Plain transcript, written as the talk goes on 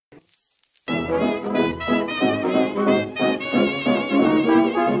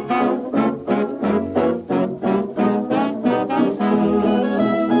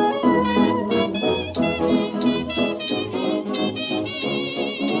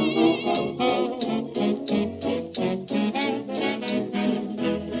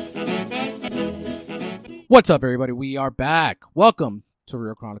What's up, everybody? We are back. Welcome to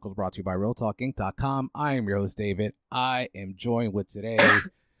Real Chronicles, brought to you by RealTalkInc.com. I am your host, David. I am joined with today.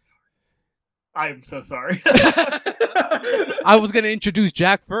 I'm so sorry. I was going to introduce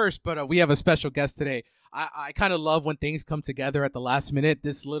Jack first, but we have a special guest today. I kind of love when things come together at the last minute.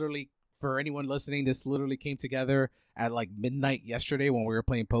 This literally, for anyone listening, this literally came together at like midnight yesterday when we were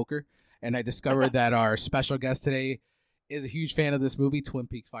playing poker. And I discovered that our special guest today is a huge fan of this movie, Twin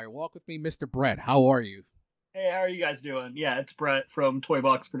Peaks Fire Walk with Me, Mr. Brett. How are you? Hey, how are you guys doing? Yeah, it's Brett from Toy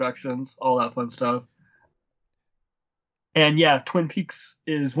Box Productions, all that fun stuff. And yeah, Twin Peaks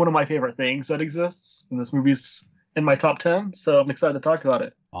is one of my favorite things that exists, and this movie's in my top 10, so I'm excited to talk about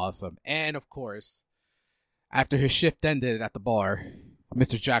it. Awesome. And of course, after his shift ended at the bar,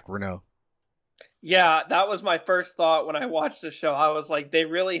 Mr. Jack Renault. Yeah, that was my first thought when I watched the show. I was like, they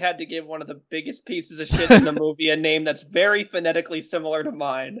really had to give one of the biggest pieces of shit in the movie a name that's very phonetically similar to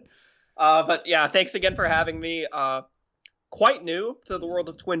mine. But yeah, thanks again for having me. Quite new to the world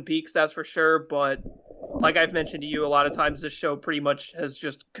of Twin Peaks, that's for sure. But like I've mentioned to you, a lot of times this show pretty much has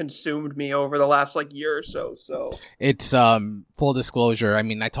just consumed me over the last year or so. So it's full disclosure. I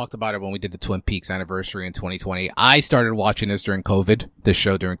mean, I talked about it when we did the Twin Peaks anniversary in 2020. I started watching this during COVID. This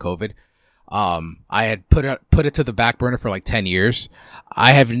show during COVID. I had put it to the back burner for like 10 years.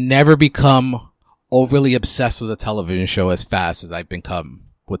 I have never become overly obsessed with a television show as fast as I've become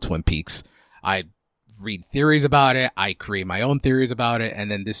with Twin Peaks. I read theories about it. I create my own theories about it. And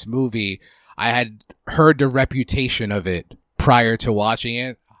then this movie, I had heard the reputation of it prior to watching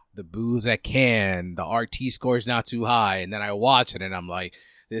it. The boos at Cannes, the RT score is not too high. And then I watch it and I'm like,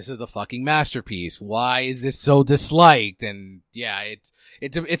 this is a fucking masterpiece. Why is this so disliked? And yeah,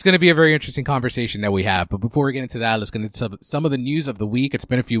 it's going to be a very interesting conversation that we have. But before we get into that, let's get into some of the news of the week. It's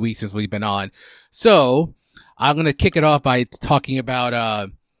been a few weeks since we've been on. So I'm going to kick it off by talking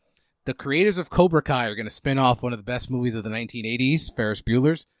about, the creators of Cobra Kai are going to spin off one of the best movies of the 1980s, Ferris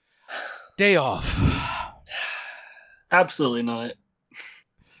Bueller's Day Off. Absolutely not.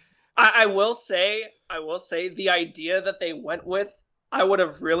 I will say the idea that they went with, I would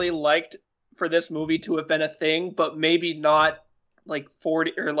have really liked for this movie to have been a thing, but maybe not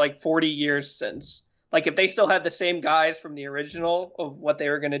 40 years since. Like if they still had the same guys from the original of what they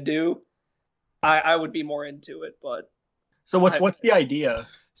were going to do, I would be more into it. But so what's the idea?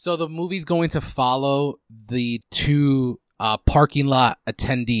 So the movie's going to follow the two parking lot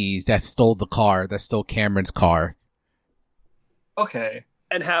attendees that stole Cameron's car. Okay.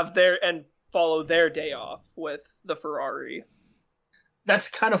 And follow their day off with the Ferrari. That's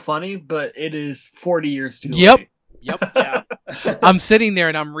kind of funny, but it is 40 years too late. Yep. Yeah. I'm sitting there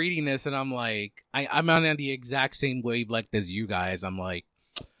and I'm reading this and I'm like, I'm on the exact same wavelength as you guys. I'm like,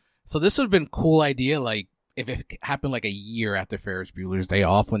 so this would have been a cool idea, like, if it happened like a year after Ferris Bueller's Day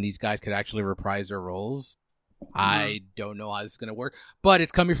Off when these guys could actually reprise their roles. I don't know how this is going to work, but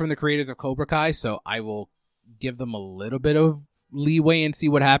it's coming from the creators of Cobra Kai, so I will give them a little bit of leeway and see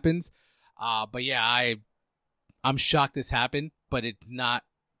what happens. But yeah, I'm shocked this happened, but it's not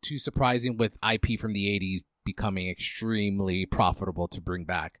too surprising with IP from the 80s becoming extremely profitable to bring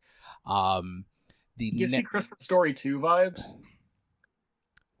back. Gives me Christmas Story 2 vibes.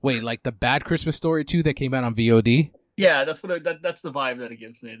 Wait, like the Bad Christmas Story 2 that came out on VOD? Yeah, that's that's the vibe that it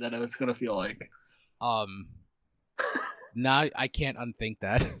gives me, that it's gonna feel like. Now I can't unthink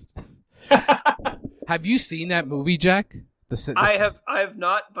that. Have you seen that movie, Jack? I have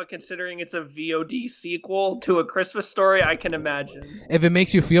not, but considering it's a VOD sequel to A Christmas Story, I can imagine. If it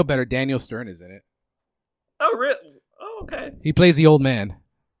makes you feel better, Daniel Stern is in it. Oh, really? Oh, okay. He plays the old man.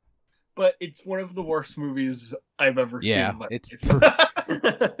 But it's one of the worst movies I've ever seen. Yeah,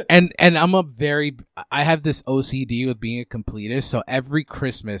 and I have this OCD with being a completist. So every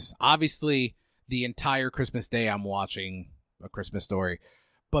Christmas, obviously the entire Christmas day, I'm watching A Christmas Story.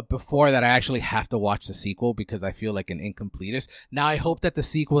 But before that, I actually have to watch the sequel because I feel like an incompletist. Now, I hope that the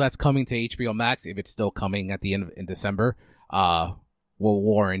sequel that's coming to HBO Max, if it's still coming at the end in December, will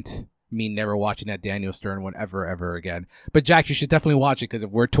warrant me never watching that Daniel Stern one ever again. But Jack, you should definitely watch it because if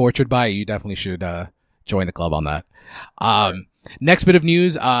we're tortured by it, you definitely should join the club on that. Next bit of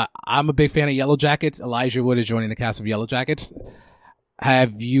news. I'm a big fan of Yellow Jackets. Elijah Wood is joining the cast of Yellow Jackets.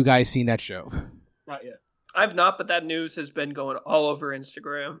 Have you guys seen that show? Not yet. I've not, but that news has been going all over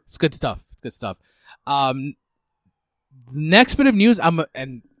Instagram. It's good stuff. Next bit of news.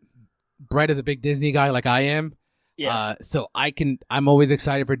 Brett is a big Disney guy like I am. Yeah. So I'm always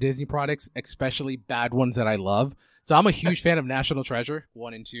excited for Disney products, especially bad ones that I love. So I'm a huge fan of National Treasure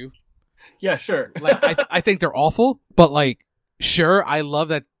 1 and 2. Yeah, sure. Like I think they're awful, but like, sure, I love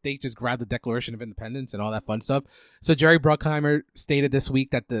that they just grabbed the Declaration of Independence and all that fun stuff. So Jerry Bruckheimer stated this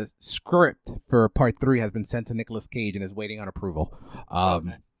week that the script for part 3 has been sent to Nicolas Cage and is waiting on approval.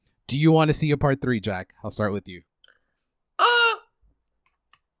 Okay. Do you want to see a part 3, Jack? I'll start with you.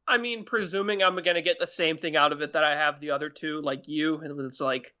 I mean, presuming I'm gonna get the same thing out of it that I have the other two, like you, and it's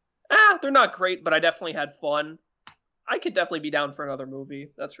like, they're not great, but I definitely had fun. I could definitely be down for another movie,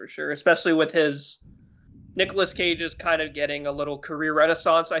 that's for sure. Especially with Nicolas Cage is kind of getting a little career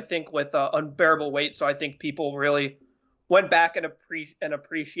renaissance, I think, with Unbearable Weight. So I think people really went back and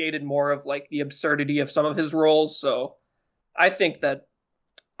appreciated more of like the absurdity of some of his roles. So I think that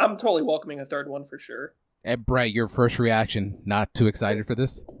I'm totally welcoming a third one for sure. And Brett, your first reaction? Not too excited for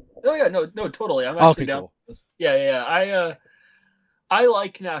this? Oh yeah, no, totally. I'm actually down cool. for this. Yeah. I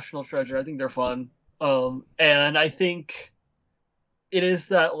like National Treasure. I think they're fun. And I think it is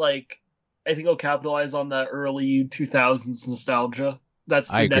that, like, I think it'll capitalize on that early 2000s nostalgia. That's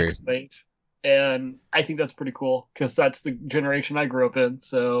the next page. And I think that's pretty cool because that's the generation I grew up in.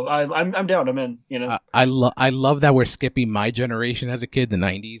 So I'm down. I'm in. You know, I love that we're skipping my generation as a kid, the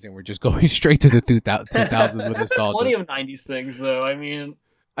 '90s, and we're just going straight to the 2000s with nostalgia. Plenty of '90s things, though. I mean,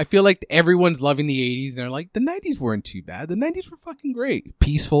 I feel like everyone's loving the '80s, and they're like, the '90s weren't too bad. The '90s were fucking great,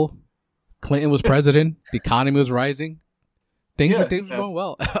 peaceful. Clinton was president. The economy was rising. Things were going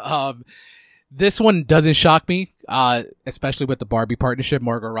well. This one doesn't shock me, especially with the Barbie partnership.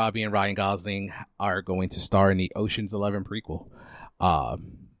 Margot Robbie and Ryan Gosling are going to star in the Ocean's 11 prequel.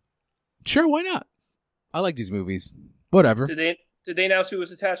 Sure, why not? I like these movies. Whatever. Did they announce who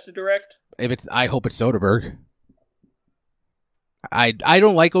was attached to direct? I hope it's Soderbergh. I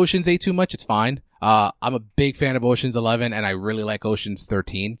don't like Ocean's 8 too much. It's fine. I'm a big fan of Ocean's 11, and I really like Ocean's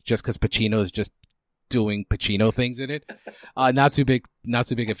 13, just because Pacino is just doing Pacino things in it. Not too big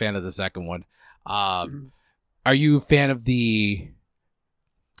a fan of the second one. Are you a fan of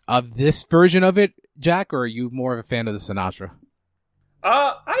this version of it, Jack, or are you more of a fan of the Sinatra?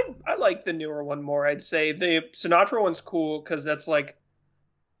 I like the newer one more. I'd say the Sinatra one's cool because that's like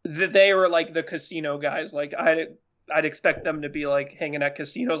they were like the casino guys. Like I'd expect them to be like hanging at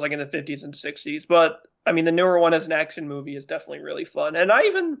casinos like in the 50s and 60s. But I mean, the newer one as an action movie is definitely really fun, and I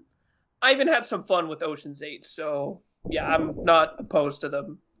even had some fun with Ocean's 8. So yeah, I'm not opposed to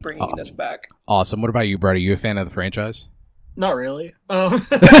them bringing this back. Awesome. What about you, Brett? Are you a fan of the franchise? Not really.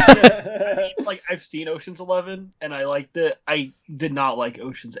 Like, I've seen Ocean's 11 and I liked it. I did not like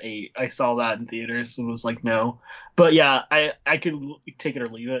Ocean's 8. I saw that in theaters and was like, no. But yeah, I could take it or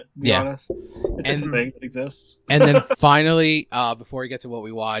leave it, to be honest. It's just a thing that exists. And then finally, before we get to what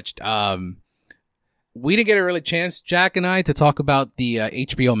we watched, we didn't get a really chance, Jack and I, to talk about the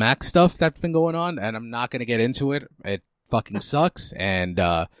HBO Max stuff that's been going on, and I'm not going to get into it. It fucking sucks. And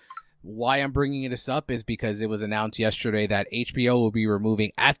why I'm bringing this up is because it was announced yesterday that HBO will be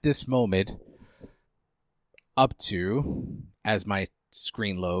removing, at this moment, up to, as my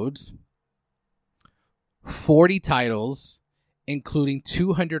screen loads, 40 titles, including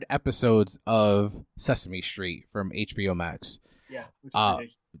 200 episodes of Sesame Street from HBO Max. Yeah.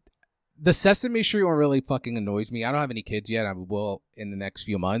 The Sesame Street one really fucking annoys me. I don't have any kids yet. I will in the next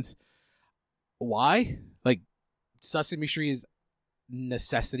few months. Why? Like, Sesame Street is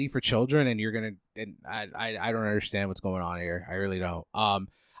necessity for children, and you're gonna. And I don't understand what's going on here. I really don't. I'm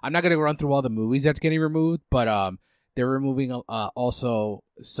not gonna run through all the movies that's getting removed, but they're removing also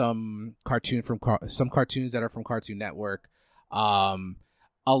some cartoons that are from Cartoon Network. A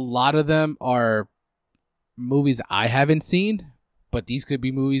lot of them are movies I haven't seen. But these could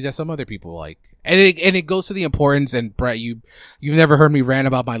be movies that some other people like. And it goes to the importance, and Brett, you've never heard me rant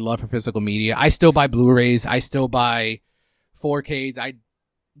about my love for physical media. I still buy Blu-rays. I still buy 4Ks. I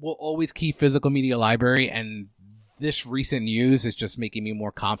will always keep physical media library, and this recent news is just making me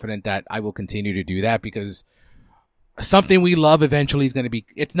more confident that I will continue to do that, because something we love eventually is going to be,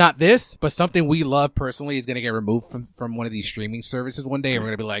 it's not this, but something we love personally is going to get removed from one of these streaming services one day, and we're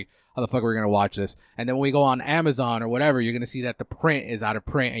going to be like, how the fuck are we going to watch this? And then when we go on Amazon or whatever, you're going to see that the print is out of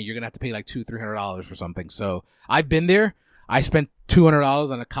print, and you're going to have to pay like $200-$300 for something. So I've been there. I spent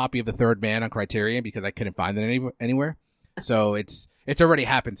 $200 on a copy of The Third Man on Criterion because I couldn't find it anywhere. So it's already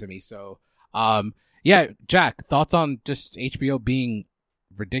happened to me. So, yeah, Jack, thoughts on just HBO being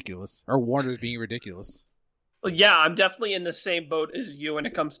ridiculous, or Warner's being ridiculous? Well, yeah, I'm definitely in the same boat as you when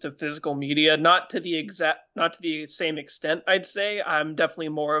it comes to physical media. Not to the same extent, I'd say. I'm definitely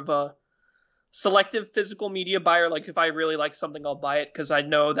more of a selective physical media buyer. Like if I really like something, I'll buy it because I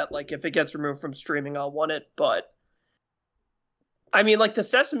know that like if it gets removed from streaming, I'll want it. But I mean, like the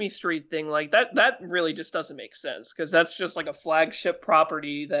Sesame Street thing, like that really just doesn't make sense because that's just like a flagship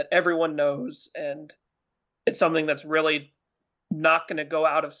property that everyone knows, and it's something that's really not going to go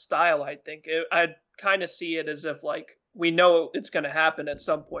out of style. I think I'd kind of see it as if like we know it's going to happen at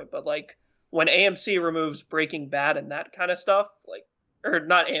some point, but like when AMC removes Breaking Bad and that kind of stuff, like, or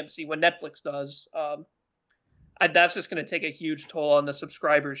not AMC, when Netflix does, that's just going to take a huge toll on the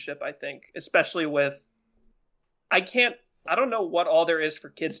subscribership, I think, especially with, I don't know what all there is for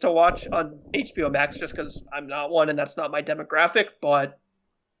kids to watch on HBO Max just because I'm not one and that's not my demographic, but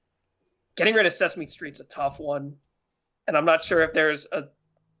getting rid of Sesame Street's a tough one. And I'm not sure if there's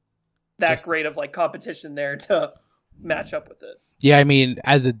great of like competition there to match up with it. Yeah, I mean,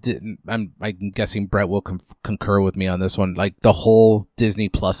 I'm guessing Brett will concur with me on this one. Like the whole Disney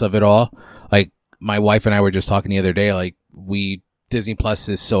Plus of it all. Like my wife and I were just talking the other day. Like Disney Plus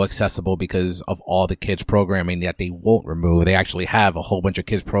is so accessible because of all the kids programming that they won't remove. They actually have a whole bunch of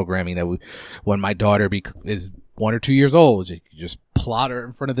kids programming that when my daughter is 1 or 2 years old, you just plot her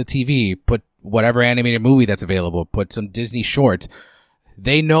in front of the TV, put whatever animated movie that's available, put some Disney shorts.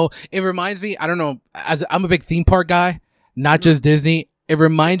 They know. It reminds me, I don't know, as I'm a big theme park guy, not just Disney. It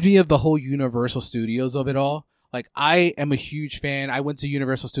reminds me of the whole Universal Studios of it all. Like I am a huge fan. I went to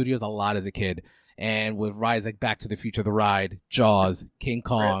Universal Studios a lot as a kid. And with rides like Back to the Future, The Ride, Jaws, King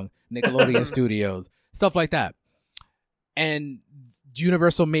Kong, Nickelodeon Studios, stuff like that. And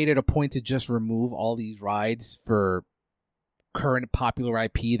Universal made it a point to just remove all these rides for current popular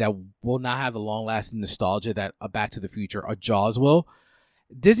IP that will not have a long-lasting nostalgia that a Back to the Future or Jaws will.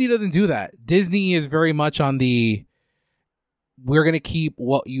 Disney doesn't do that. Disney is very much on the, we're going to keep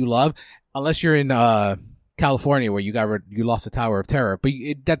what you love, unless you're in California where you lost the Tower of Terror. But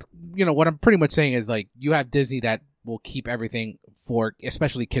that's, what I'm pretty much saying is like you have Disney that will keep everything for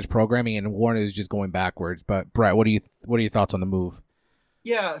especially kids programming, and Warner is just going backwards. But Brett, what are your thoughts on the move?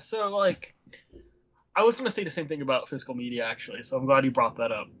 Yeah, so like I was going to say the same thing about physical media actually. So I'm glad you brought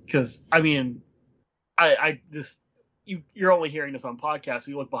that up because I mean, I just you're only hearing this on podcasts.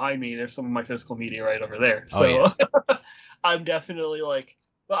 You look behind me, there's some of my physical media right over there. So yeah. I'm definitely like,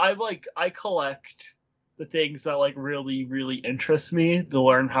 but I collect the things that like really, really interest me to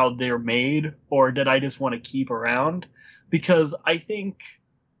learn how they're made or that I just want to keep around, because I think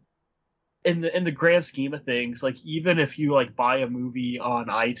in the grand scheme of things, like even if you like buy a movie on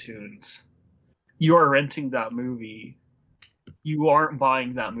iTunes, you are renting that movie. You aren't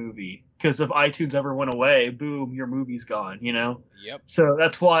buying that movie. Because if iTunes ever went away, boom, your movie's gone, Yep. So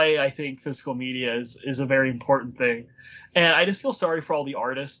that's why I think physical media is a very important thing. And I just feel sorry for all the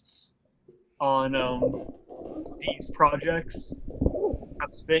artists on these projects.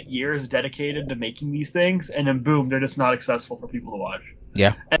 I've spent years dedicated to making these things, and then boom, they're just not accessible for people to watch.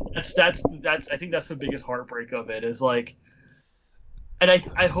 Yeah. And that's I think that's the biggest heartbreak of it, is like, and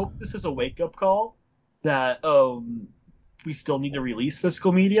I hope this is a wake-up call that we still need to release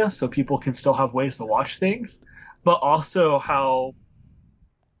physical media so people can still have ways to watch things, but also how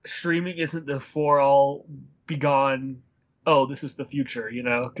streaming isn't the for all begone, oh, this is the future,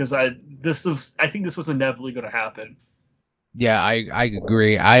 because I think this was inevitably going to happen. Yeah, I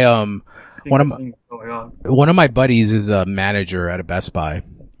agree. One of my buddies is a manager at a Best Buy,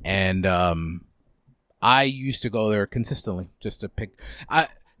 and I used to go there consistently just to pick.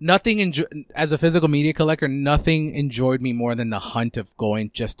 As a physical media collector, nothing enjoyed me more than the hunt of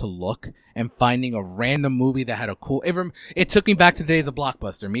going just to look and finding a random movie that had a cool. It took me back to the days of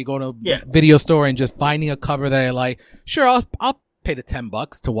Blockbuster. Me going to a video store and just finding a cover that I like. Sure, I'll pay the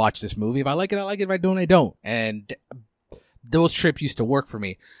 $10 to watch this movie. If I like it, I like it. If I don't, I don't. And those trips used to work for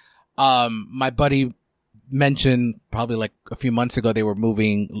me. My buddy mentioned probably like a few months ago they were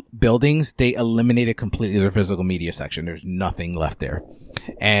moving buildings. They eliminated completely their physical media section. There's nothing left there.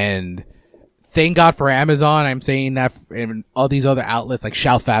 And thank God for Amazon. I'm saying that in all these other outlets like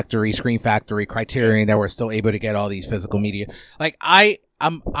Shout Factory, Screen Factory, Criterion, that we're still able to get all these physical media. Like I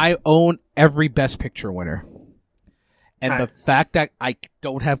own every Best Picture winner. And the fact that I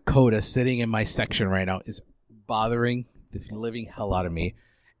don't have Coda sitting in my section right now is bothering the living hell out of me.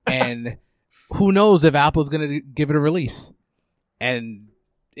 And who knows if Apple's going to give it a release. And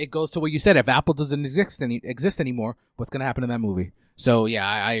it goes to what you said. If Apple doesn't exist anymore, what's going to happen to that movie? So, yeah,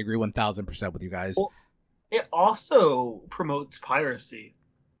 I agree 1,000% with you guys. Well, it also promotes piracy.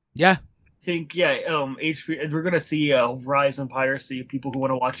 Yeah. I think, HBO, we're going to see a rise in piracy of people who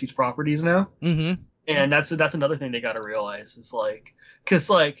want to watch these properties now. Mm-hmm. And that's another thing they got to realize. It's like, because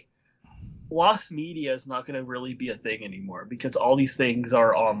like, lost media is not going to really be a thing anymore because all these things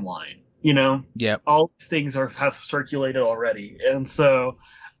are online. You know, Yep. all these things have circulated already, and so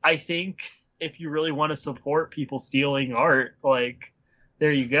I think if you really want to support people stealing art, like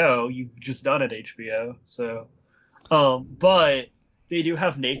there you go, you've just done it, HBO. So, but they do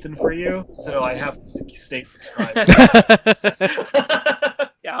have Nathan For You, so I have to stay subscribed.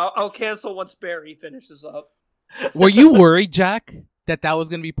 Yeah, I'll cancel once Barry finishes up. Were you worried, Jack, that was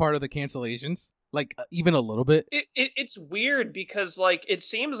going to be part of the cancellations? Like, even a little bit? It's weird because, like, it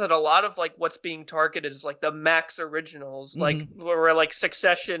seems that a lot of, like, what's being targeted is, like, the Max originals, like, where, like,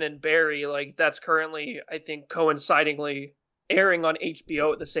 Succession and Barry, like, that's currently, I think, coincidingly airing on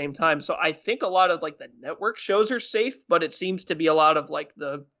HBO at the same time. So I think a lot of, like, the network shows are safe, but it seems to be a lot of, like,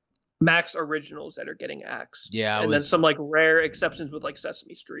 the Max originals that are getting axed. Yeah, and then some, like, rare exceptions with, like,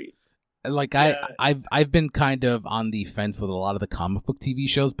 Sesame Street. Like, I've been kind of on the fence with a lot of the comic book TV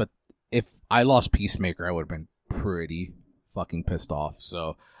shows, but if I lost Peacemaker, I would have been pretty fucking pissed off.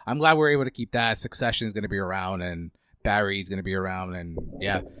 So I'm glad we're able to keep that. Succession is going to be around, and Barry's going to be around, and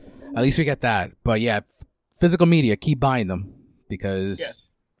yeah, at least we get that. But yeah, physical media, keep buying them because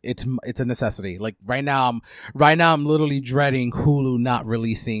it's a necessity. Like right now I'm literally dreading Hulu not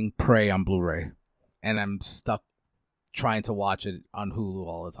releasing Prey on Blu-ray, and I'm stuck trying to watch it on Hulu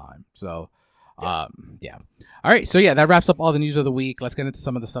all the time. So. Yeah. All right. So yeah, that wraps up all the news of the week. Let's get into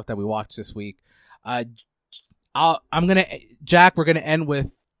some of the stuff that we watched this week. Jack, we're gonna end with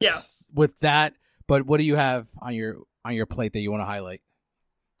that. But what do you have on your plate that you want to highlight?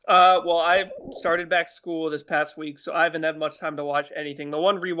 Well, I started back school this past week, so I haven't had much time to watch anything. The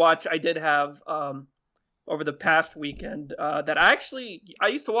one rewatch I did have over the past weekend that I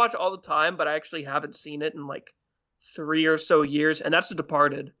used to watch all the time, but I actually haven't seen it in like 3 or so years, and that's The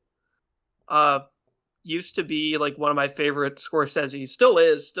Departed. Used to be like one of my favorite Scorsese, still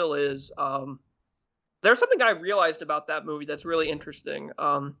is. There's something I realized about that movie that's really interesting.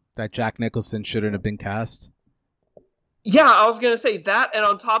 That Jack Nicholson shouldn't have been cast. Yeah, I was gonna say that, and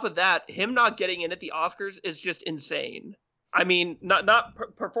on top of that, him not getting in at the Oscars is just insane. I mean, not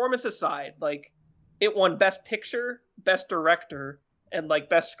performance aside, like it won Best Picture, Best Director, and like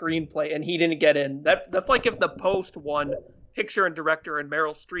Best Screenplay, and he didn't get in. That's like if The Post won Picture and Director and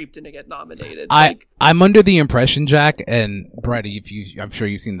Meryl Streep didn't get nominated. I'm under the impression, Jack and Brett, I'm sure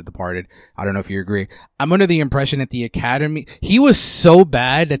you've seen The Departed. I don't know if you agree. I'm under the impression that the Academy, he was so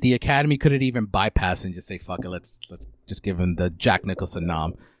bad that the Academy couldn't even bypass and just say, fuck it, let's just give him the Jack Nicholson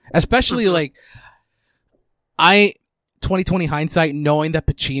nom. Especially like 2020 hindsight, knowing that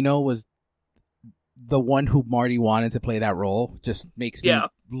Pacino was the one who Marty wanted to play that role just makes me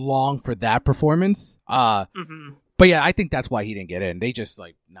long for that performance. But yeah, I think that's why he didn't get in. They just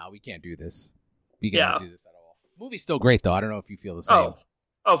like, no, we can't do this. We cannot do this at all. Movie's still great though. I don't know if you feel the same.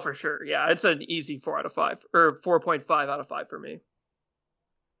 Oh, for sure. Yeah, it's an easy 4 out of 5 or 4.5 out of 5 for me.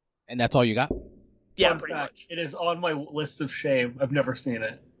 And that's all you got? Yeah, pretty much. It is on my list of shame. I've never seen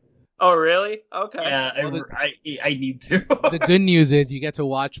it. Oh, really? Okay. Yeah, I need to. The good news is you get to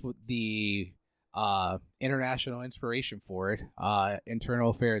watch the international inspiration for it, Internal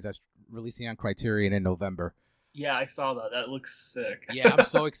Affairs, that's releasing on Criterion in November. Yeah, I saw that. That looks sick. Yeah, I'm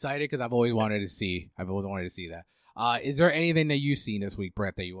so excited because I've always wanted to see that. Is there anything that you've seen this week,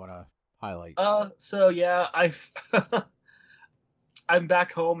 Brett, that you want to highlight? So yeah, I'm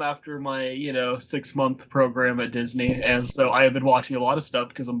back home after my 6-month program at Disney, and so I have been watching a lot of stuff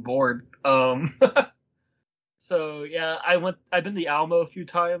because I'm bored. So yeah, I've been to the Alamo a few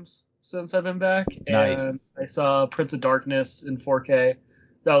times since I've been back, and I saw Prince of Darkness in 4K.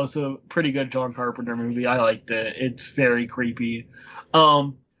 That was a pretty good John Carpenter movie. I liked it. It's very creepy.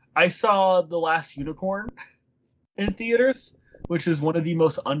 I saw The Last Unicorn in theaters, which is one of the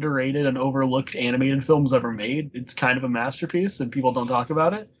most underrated and overlooked animated films ever made. It's kind of a masterpiece, and people don't talk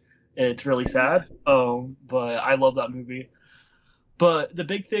about it. It's really sad, but I love that movie. But the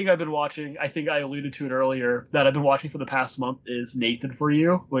big thing I've been watching, I think I alluded to it earlier, that I've been watching for the past month is Nathan For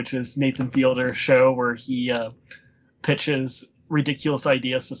You, which is Nathan Fielder's show where he pitches ridiculous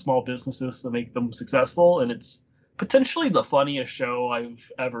ideas to small businesses to make them successful, and it's potentially the funniest show I've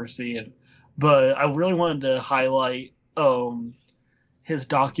ever seen. But I really wanted to highlight his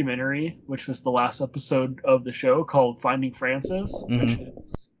documentary, which was the last episode of the show, called Finding Frances, which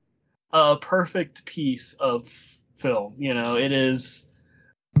is a perfect piece of film. It is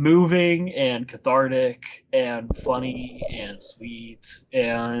moving and cathartic and funny and sweet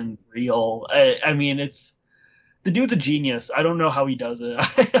and real. I mean, the dude's a genius. I don't know how he does it.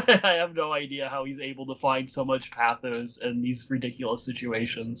 I have no idea how he's able to find so much pathos in these ridiculous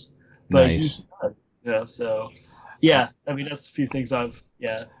situations. But nice. I mean, that's a few things All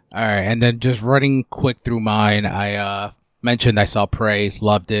right, and then just running quick through mine, I mentioned I saw Prey,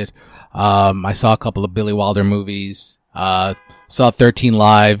 loved it. I saw a couple of Billy Wilder movies. Saw 13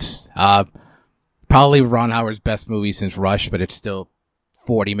 Lives. Probably Ron Howard's best movie since Rush, but it's still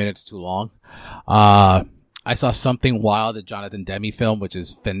 40 minutes too long. I saw Something Wild, the Jonathan Demme film, which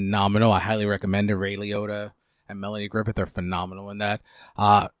is phenomenal. I highly recommend it. Ray Liotta and Melanie Griffith are phenomenal in that.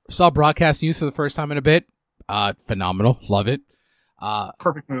 Saw Broadcast News for the first time in a bit. Phenomenal. Love it.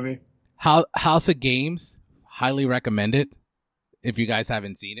 Perfect movie. House of Games. Highly recommend it if you guys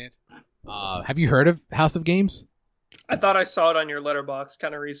haven't seen it. Have you heard of House of Games? I thought I saw it on your Letterboxd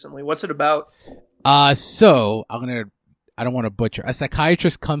kind of recently. What's it about? So I don't want to butcher. A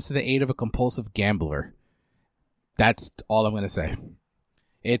psychiatrist comes to the aid of a compulsive gambler. That's all I'm going to say.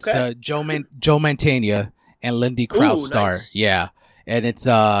 It's Okay. Joe Mantegna and Lindy Krause Ooh, star. nice. Yeah. And it's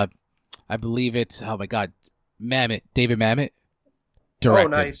I believe it's oh my god, David Mamet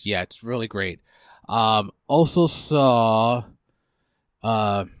directed. Oh, nice. Yeah, it's really great. Also saw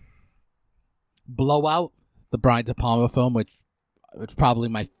Blowout, the Brian De Palma film, which it's probably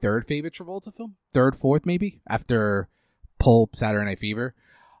my third favorite Travolta film. Fourth maybe, after Pulp, Saturday Night Fever.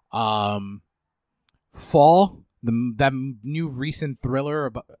 Fall, that new recent thriller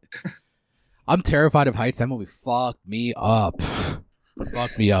about. I'm terrified of heights. That movie fucked me up.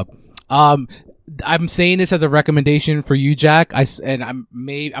 Fucked me up. I'm saying this as a recommendation for you, Jack.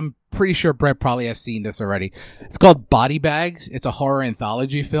 I'm pretty sure Brett probably has seen this already. It's called Body Bags. It's a horror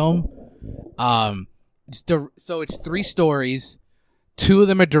anthology film. So it's 3 stories. 2 of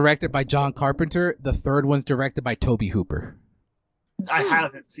them are directed by John Carpenter. The third one's directed by Tobe Hooper. I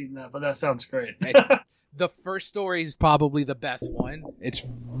haven't seen that, but that sounds great. The first story is probably the best one. It's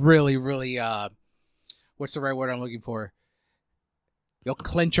really, really, what's the right word I'm looking for? You'll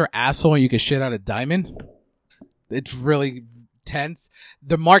clench your asshole and you can shit out a diamond. It's really tense.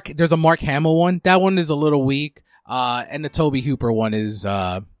 There's a Mark Hamill one. That one is a little weak. And the Tobe Hooper one is,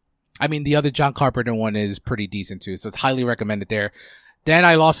 the other John Carpenter one is pretty decent too. So it's highly recommended there. Then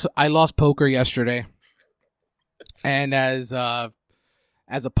I lost poker yesterday. And as a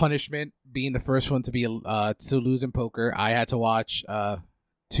punishment, being the first one to lose in poker, I had to watch, I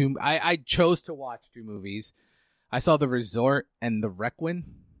chose to watch 2 movies. I saw The Resort and The Requiem.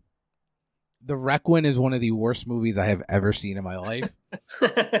 The Requiem is one of the worst movies I have ever seen in my life.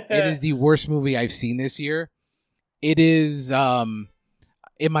 It is the worst movie I've seen this year. It is, in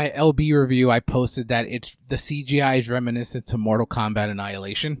my LB review, I posted that the CGI is reminiscent to Mortal Kombat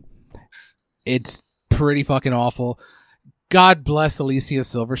Annihilation. It's pretty fucking awful. God bless Alicia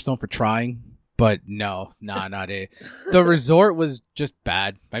Silverstone for trying, but not it. The Resort was just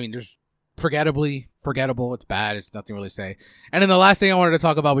bad. There's forgettable. It's bad. It's nothing really to say. And then the last thing I wanted to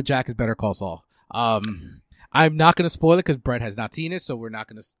talk about with Jack is Better Call Saul. I'm not going to spoil it because Brett has not seen it, so we're not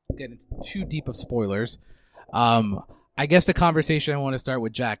going to get into too deep of spoilers. I guess the conversation I want to start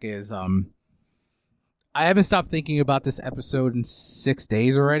with Jack is, I haven't stopped thinking about this episode in 6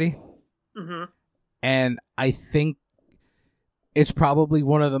 days already. Mm-hmm. And I think it's probably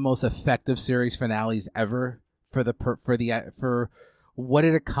one of the most effective series finales ever for what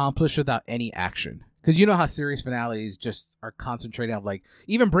it accomplished without any action. Because you know how series finales just are concentrating on, like,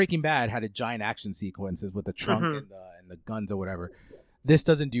 even Breaking Bad had a giant action sequences with the trunk and the guns or whatever. This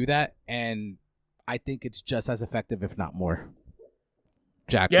doesn't do that, and I think it's just as effective, if not more.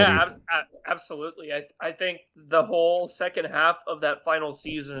 Jack, yeah, absolutely. I think the whole second half of that final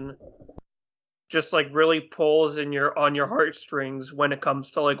season just like really pulls on your heartstrings when it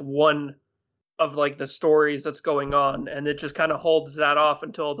comes to like one of like the stories that's going on, and it just kind of holds that off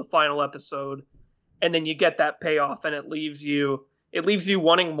until the final episode, and then you get that payoff, and it leaves you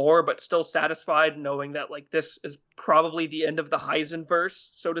wanting more but still satisfied knowing that like this is probably the end of the Heisenverse,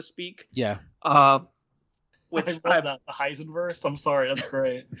 so to speak. Yeah. Which I love that, the Heisenverse. I'm sorry, that's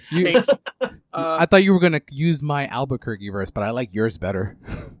great. I thought you were gonna use my Albuquerque verse, but I like yours better.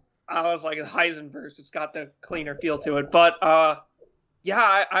 I was like, Heisenverse, it's got the cleaner feel to it. But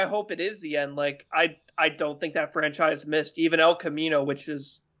yeah, I hope it is the end. Like, I don't think that franchise missed. Even El Camino, which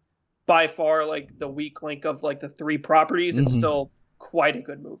is by far like the weak link of like the 3 properties, it's still quite a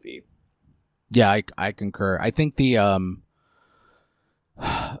good movie. Yeah, I concur. I think Brett,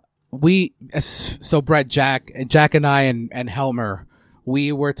 Jack and I and Helmer,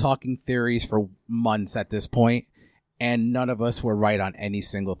 we were talking theories for months at this point, and none of us were right on any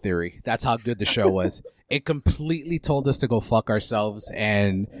single theory. That's how good the show was. It completely told us to go fuck ourselves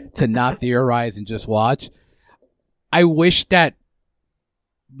and to not theorize and just watch. I wish that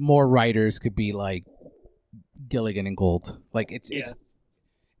more writers could be like Gilligan and Gould. Like it's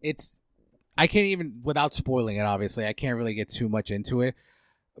I can't even, without spoiling it, obviously, I can't really get too much into it.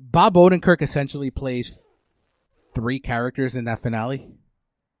 Bob Odenkirk essentially plays 3 characters in that finale.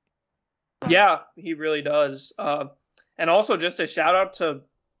 Yeah, he really does. And also just a shout out to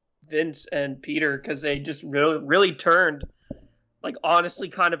Vince and Peter, because they just really turned, like, honestly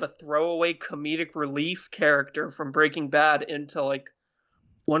kind of a throwaway comedic relief character from Breaking Bad into like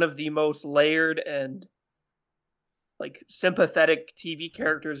one of the most layered and like sympathetic TV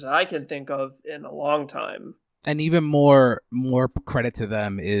characters that I can think of in a long time. And even more credit to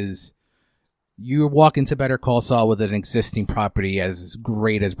them is you walk into Better Call Saul with an existing property as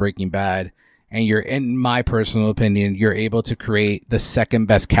great as Breaking Bad, and you're, in my personal opinion, you're able to create the second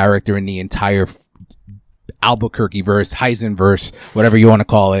best character in the entire Albuquerque verse, Heisen verse, whatever you want to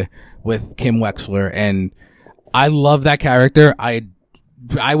call it, with Kim Wexler. And I love that character. I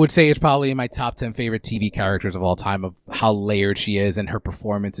would say it's probably in my top 10 favorite TV characters of all time, of how layered she is, and her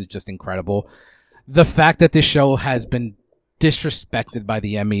performance is just incredible. The fact that this show has been disrespected by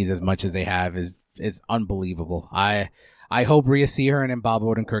the Emmys as much as they have is unbelievable. I hope Rhea Seehorn and Bob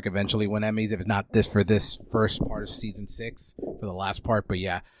Odenkirk eventually win Emmys, if not this for this first part of season 6, for the last part. But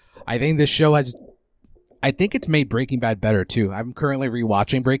yeah, I think this show I think it's made Breaking Bad better too. I'm currently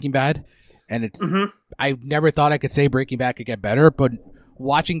rewatching Breaking Bad, and it's I never thought I could say Breaking Bad could get better, but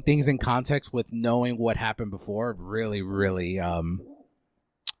watching things in context with knowing what happened before really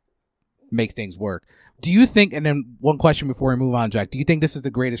makes things work. Do you think, and then one question before we move on, Jack, do you think this is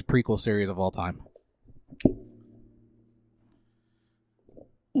the greatest prequel series of all time?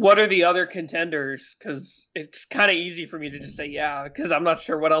 What are the other contenders? Because it's kind of easy for me to just say yeah, because I'm not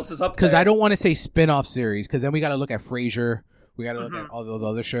sure what else is up there. Because I don't want to say spin-off series, because then we got to look at Frasier. We got to look at all those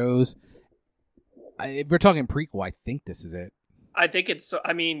other shows. If we're talking prequel, I think this is it. I think it's,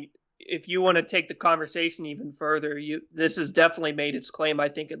 I mean, if you want to take the conversation even further, this has definitely made its claim, I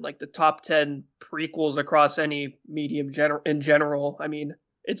think, in like the top 10 prequels across any medium in general. I mean,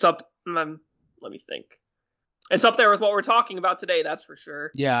 it's up, let me think. It's up there with what we're talking about today, that's for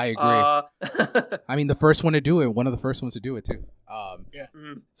sure. Yeah, I agree. I mean, the first one to do it, one of the first ones to do it too. Yeah.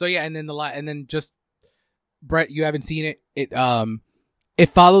 So yeah, and then just Brett, you haven't seen it. It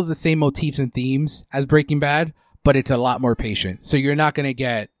follows the same motifs and themes as Breaking Bad, but it's a lot more patient. So you're not gonna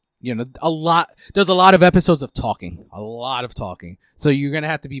get, there's a lot of episodes of talking, So you're gonna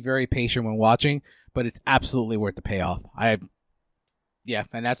have to be very patient when watching, but it's absolutely worth the payoff. Yeah,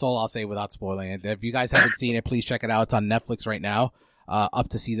 and that's all I'll say without spoiling it. If you guys haven't seen it, please check it out. It's on Netflix right now, up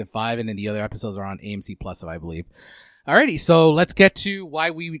to season 5, and then the other episodes are on AMC Plus, I believe. Alrighty, so let's get to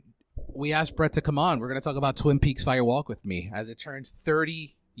why we asked Brett to come on. We're going to talk about Twin Peaks Fire Walk with Me, as it turns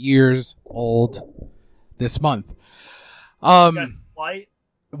 30 years old this month. You guys got a light?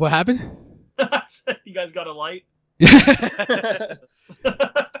 What happened? You guys got a light?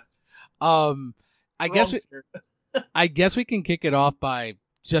 I guess we can kick it off by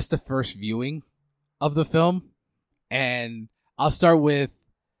just the first viewing of the film, and I'll start with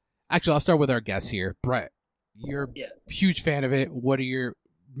our guest here, Brett. You're a huge fan of it. What are your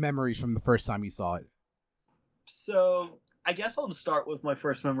memories from the first time you saw it? So I guess I'll just start with my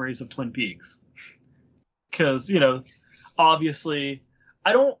first memories of Twin Peaks, because obviously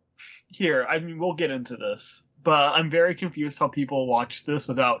we'll get into this. But I'm very confused how people watch this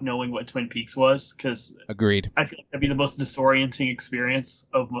without knowing what Twin Peaks was, because agreed, I feel like that'd be the most disorienting experience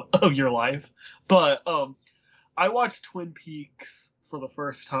of your life. But I watched Twin Peaks for the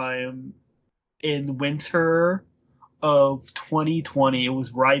first time in winter of 2020. It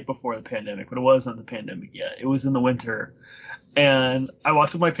was right before the pandemic, but it wasn't the pandemic yet. It was in the winter, and I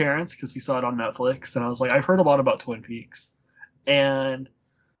watched with my parents because we saw it on Netflix, and I was like, I've heard a lot about Twin Peaks, and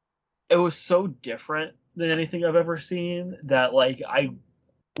it was so different than anything I've ever seen that I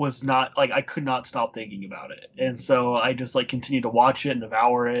could not stop thinking about it. And so I just continued to watch it and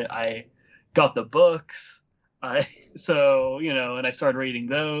devour it. I got the books. And I started reading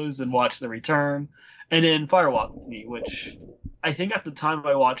those and watched The Return, and then Fire Walk with Me, which I think at the time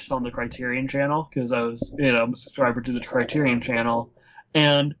I watched on the Criterion Channel, because I was, I'm a subscriber to the Criterion Channel.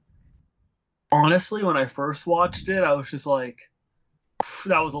 And honestly, when I first watched it, I was just like,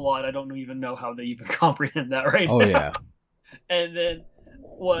 that was a lot. I don't even know how to even comprehend that right now. Oh, yeah. And then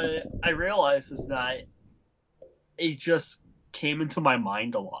what I realized is that it just came into my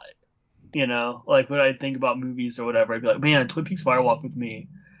mind a lot. When I think about movies or whatever, I'd be like, man, Twin Peaks Fire Walk with Me.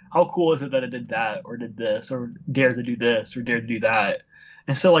 How cool is it that it did that, or did this, or dared to do this, or dared to do that?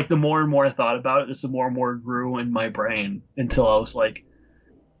 And so, the more and more I thought about it, just the more and more it grew in my brain, until I was like,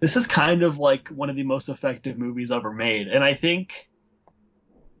 this is kind of one of the most effective movies ever made. And I think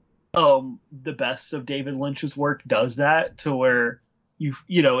the best of David Lynch's work does that, to where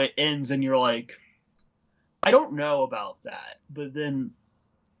it ends and you're like, I don't know about that, but then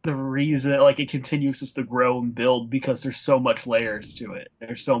the reason like it continues just to grow and build because there's so much layers to it.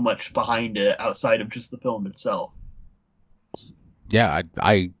 There's so much behind it outside of just the film itself. Yeah,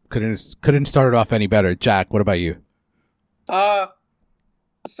 I couldn't start it off any better. Jack, what about you?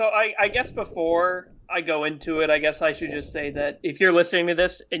 So I guess before I go into it, I guess I should just say that if you're listening to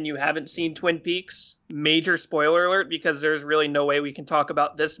this and you haven't seen Twin Peaks, major spoiler alert, because there's really no way we can talk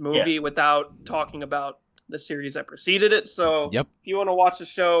about this movie without talking about the series that preceded it. So Yep. if you want to watch the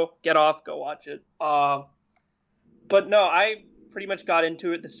show, get off, go watch it. But no, I pretty much got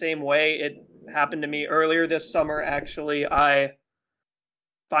into it the same way. It happened to me earlier this summer, actually. I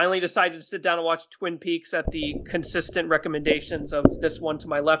finally decided to sit down and watch Twin Peaks at the consistent recommendations of this one to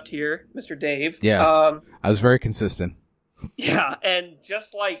my left here, Mr. Dave. Yeah, I was very consistent. Yeah, and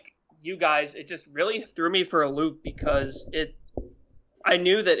just like you guys, it just really threw me for a loop because I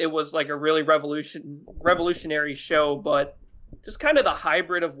knew that it was like a really revolutionary show, but just kind of the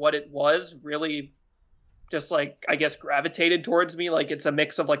hybrid of what it was really just like, I guess, gravitated towards me. Like it's a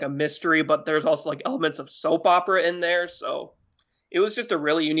mix of like a mystery, but there's also like elements of soap opera in there. So it was just a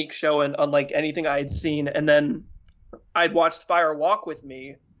really unique show and unlike anything I had seen. And then I'd watched Fire Walk with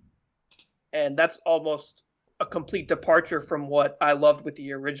Me, and that's almost a complete departure from what I loved with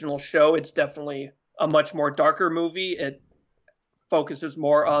the original show. It's definitely a much more darker movie. It focuses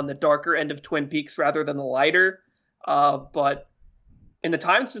more on the darker end of Twin Peaks rather than the lighter. But in the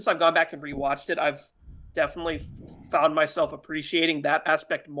time since I've gone back and rewatched it, I've definitely found myself appreciating that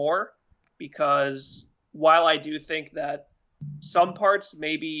aspect more, because while I do think that some parts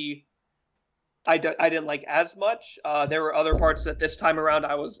maybe I didn't like as much, there were other parts that this time around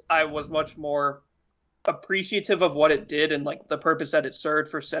I was much more appreciative of what it did and like the purpose that it served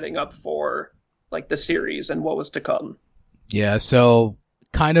for setting up for like the series and what was to come. Yeah, so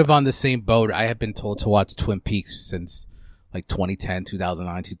kind of on the same boat. I have been told to watch Twin Peaks since like 2010,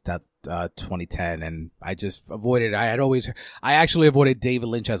 2009, 2010, and I just avoided. I actually avoided David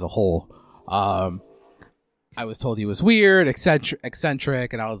Lynch as a whole. I was told he was weird,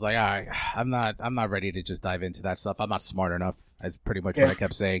 eccentric, and I was like, all right, I'm not ready to just dive into that stuff. I'm not smart enough. That's pretty much what I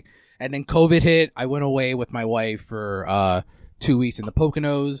kept saying. And then COVID hit. I went away with my wife for 2 weeks in the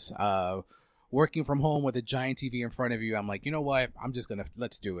Poconos, working from home with a giant TV in front of you. I'm like, you know what?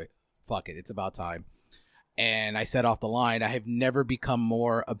 Let's do it. Fuck it. It's about time. And I set off the line. I have never become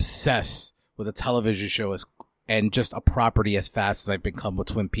more obsessed with a television show and just a property as fast as I've become with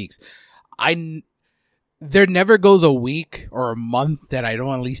Twin Peaks. There never goes a week or a month that I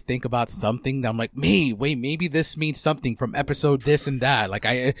don't at least think about something that I'm like, maybe this means something from episode this and that. Like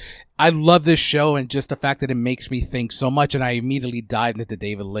I love this show, and just the fact that it makes me think so much, and I immediately dived into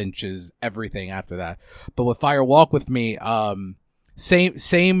David Lynch's everything after that. But with Fire Walk with Me,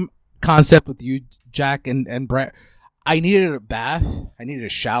 same concept with you, Jack and Brett. I needed a bath. I needed a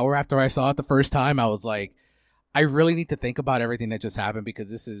shower after I saw it the first time. I was like, I really need to think about everything that just happened,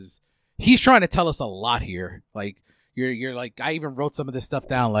 because he's trying to tell us a lot here. Like you're like, I even wrote some of this stuff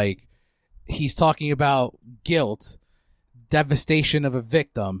down. Like he's talking about guilt, devastation of a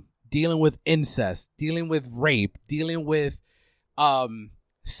victim, dealing with incest, dealing with rape, dealing with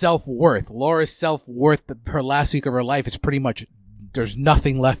self-worth. Laura's self-worth, her last week of her life is pretty much, there's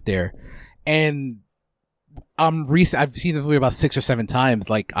nothing left there. And I've seen this movie about 6 or 7 times.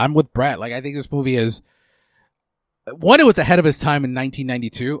 Like I'm with Brett. Like I think this movie is, one, it was ahead of its time in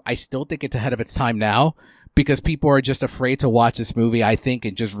 1992. I still think it's ahead of its time now, because people are just afraid to watch this movie, I think,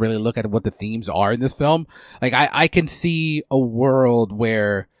 and just really look at what the themes are in this film. Like I can see a world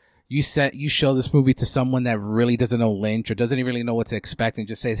where you show this movie to someone that really doesn't know Lynch or doesn't really know what to expect, and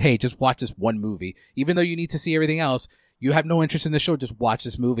just says, hey, just watch this one movie. Even though you need to see everything else, you have no interest in the show, just watch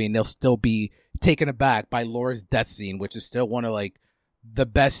this movie, and they'll still be taken aback by Laura's death scene, which is still one of like the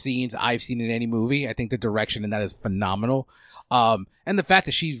best scenes I've seen in any movie. I think the direction in that is phenomenal. And the fact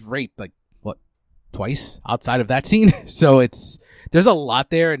that she's raped like twice outside of that scene. So there's a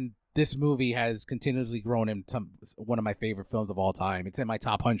lot there. And this movie has continually grown into one of my favorite films of all time. It's in my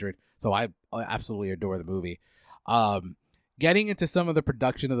top 100. So I absolutely adore the movie. Getting into some of the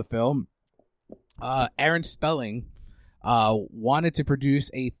production of the film, Aaron Spelling wanted to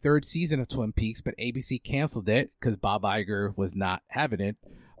produce a 3rd season of Twin Peaks, but ABC canceled it because Bob Iger was not having it.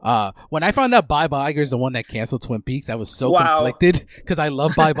 When I found out Bob Iger is the one that canceled Twin Peaks, I was so conflicted, because I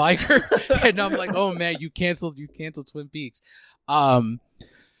love Bob Iger, and I'm like, oh man, you canceled Twin Peaks.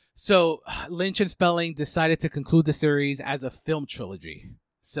 So Lynch and Spelling decided to conclude the series as a film trilogy.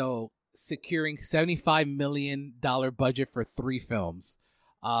 So securing $75 million budget for 3 films.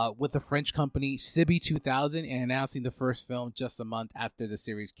 With the French company Sibi 2000, and announcing the first film just a month after the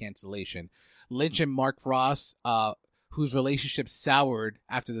series cancellation. Lynch and Mark Frost whose relationship soured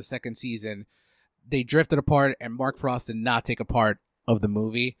after the second season. They drifted apart, and Mark Frost did not take a part of the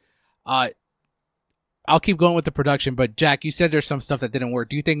movie. I'll keep going with the production, but Jack, you said there's some stuff that didn't work.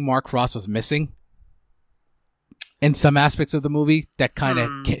 Do you think Mark Frost was missing in some aspects of the movie that kind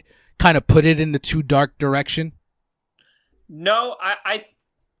of put it in the too dark direction? No,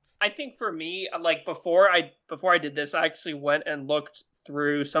 I think for me, like before I did this, I actually went and looked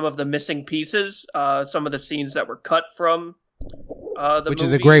through some of the missing pieces, some of the scenes that were cut from the Which movie.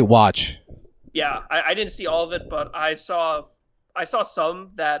 is a great watch. Yeah, I didn't see all of it, but I saw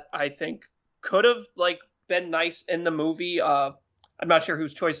some that I think could have like been nice in the movie. I'm not sure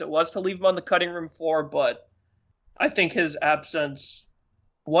whose choice it was to leave him on the cutting room floor, but I think his absence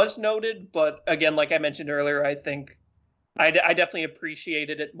was noted. But again, like I mentioned earlier, I think I definitely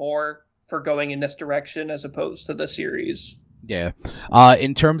appreciated it more for going in this direction as opposed to the series. Yeah.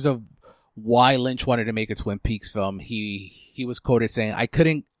 In terms of why Lynch wanted to make a Twin Peaks film, he was quoted saying, I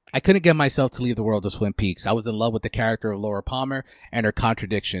couldn't get myself to leave the world of Twin Peaks. I was in love with the character of Laura Palmer and her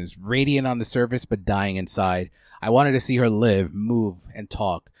contradictions, radiant on the surface but dying inside. I wanted to see her live, move, and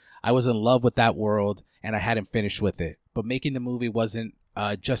talk. I was in love with that world, and I hadn't finished with it. But making the movie wasn't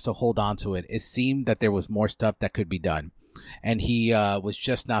just to hold on to it. It seemed that there was more stuff that could be done, and he was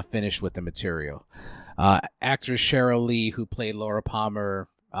just not finished with the material. Actress Cheryl Lee, who played Laura Palmer,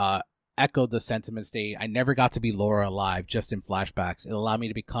 echoed the sentiments I never got to be Laura alive, just in flashbacks. It allowed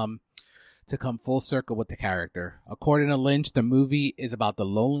me to come full circle with the character. According to Lynch, the movie is about the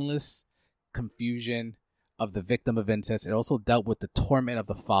loneliness, confusion of the victim of incest. It also dealt with the torment of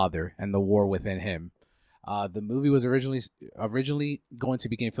the father and the war within him. The movie was originally going to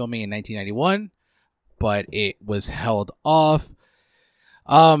begin filming in 1991, but it was held off.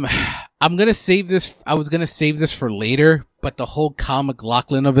 I'm gonna save this. I was gonna save this for later, but the whole Kyle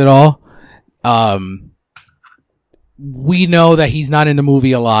MacLachlan of it all, we know that he's not in the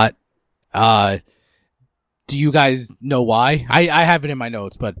movie a lot. Do you guys know why? I have it in my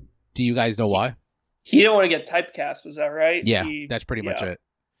notes, but do you guys know why? He didn't want to get typecast, was that right? Yeah, that's pretty much it.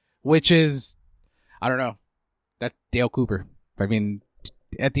 Which is, I don't know, that's Dale Cooper. I mean,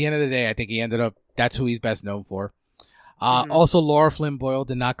 at the end of the day, I think he ended up, that's who he's best known for. Also, Laura Flynn Boyle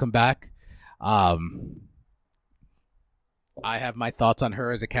did not come back. I have my thoughts on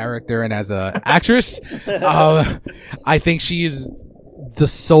her as a character and as a actress. I think she is the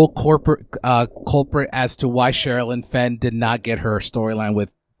sole culprit as to why Sherilyn Fenn did not get her storyline with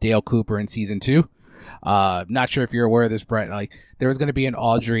Dale Cooper in season 2. Not sure if you're aware of this, Brett. Like, there was going to be an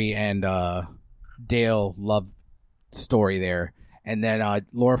Audrey and Dale love story there. And then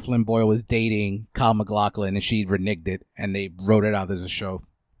Laura Flynn Boyle was dating Kyle MacLachlan, and she reneged it, and they wrote it out as a show.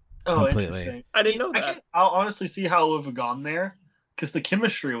 Oh, completely. Interesting. I didn't know that. I'll honestly see how it would have gone there, because the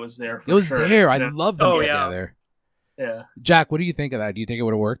chemistry was there. It was sure. there. I Yeah. love them Oh, together. Yeah. Jack, what do you think of that? Do you think it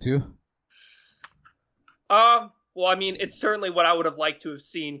would have worked too? Well, I mean, it's certainly what I would have liked to have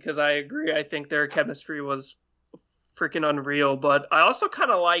seen, because I agree. I think their chemistry was freaking unreal, but I also kind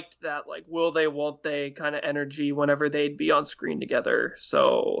of liked that, like, will they, won't they kind of energy whenever they'd be on screen together.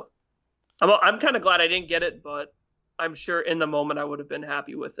 So I'm kind of glad I didn't get it, but I'm sure in the moment I would have been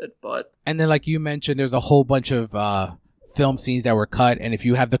happy with it. But And then, like you mentioned, there's a whole bunch of film scenes that were cut, and if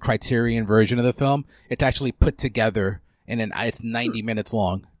you have the Criterion version of the film, it's actually put together, and it's 90 minutes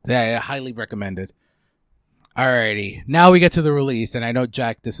long. Yeah, highly recommended. Alrighty, now we get to the release, and I know,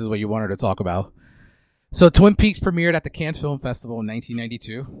 Jack, this is what you wanted to talk about. So Twin Peaks premiered at the Cannes Film Festival in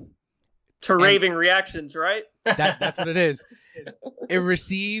 1992. to raving reactions, right? That's what it is. It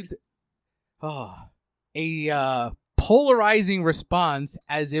received a polarizing response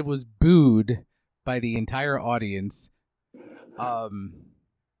as it was booed by the entire audience.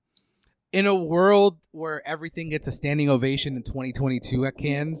 In a world where everything gets a standing ovation in 2022 at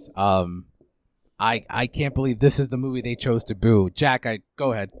Cannes, I can't believe this is the movie they chose to boo. Jack,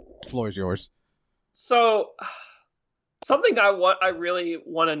 go ahead. The floor is yours. So, something I really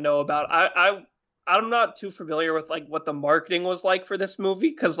want to know about. I'm not too familiar with like what the marketing was like for this movie,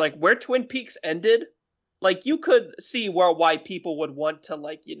 because like where Twin Peaks ended, like you could see why people would want to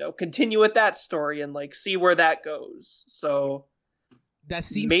like, you know, continue with that story and like see where that goes. So that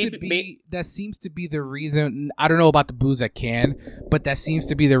seems to be the reason. I don't know about the boos at Cannes, but that seems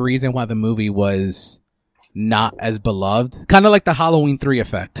to be the reason why the movie was not as beloved. Kind of like the Halloween 3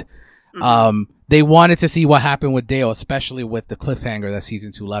 effect. Mm-hmm. They wanted to see what happened with Dale, especially with the cliffhanger that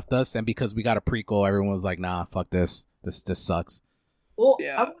season 2 left us, and because we got a prequel, everyone was like, "Nah, fuck this. This sucks." Well,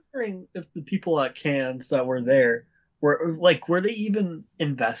 yeah. I'm wondering if the people at Cannes that were there were they even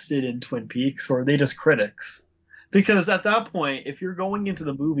invested in Twin Peaks, or were they just critics? Because at that point, if you're going into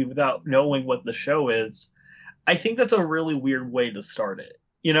the movie without knowing what the show is, I think that's a really weird way to start it.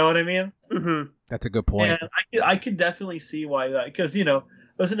 You know what I mean? Mm-hmm. That's a good point. And I could definitely see why that, because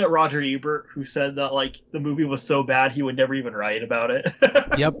wasn't it Roger Ebert who said that like the movie was so bad he would never even write about it?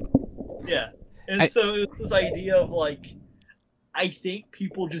 Yep. Yeah, and so it's this idea of like, I think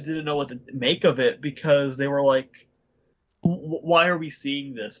people just didn't know what to make of it because they were like, why are we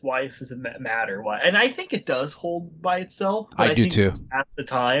seeing this? Why does it matter? Why? And I think it does hold by itself. But I do think too. At the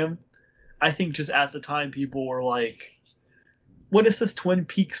time, I think just at the time people were like, what is this Twin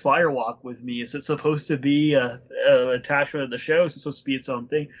Peaks Firewalk with me? Is it supposed to be a attachment of the show? Is it supposed to be its own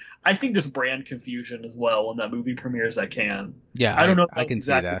thing? I think there's brand confusion as well when that movie premieres. I don't know if I can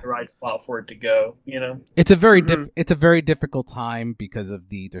exactly see that. the right spot for it to go. It's a very it's a very difficult time because of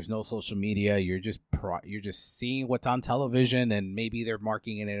there's no social media. You're just seeing what's on television, and maybe they're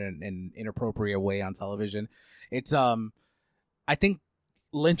marking it in an inappropriate way on television. It's I think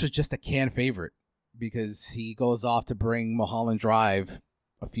Lynch was just a can favorite, because he goes off to bring Mulholland Drive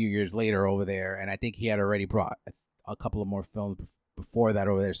a few years later over there, and I think he had already brought a couple of more films before that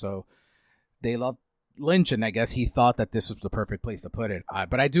over there. So they loved Lynch, and I guess he thought that this was the perfect place to put it.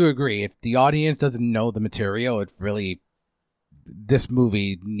 But I do agree, if the audience doesn't know the material, this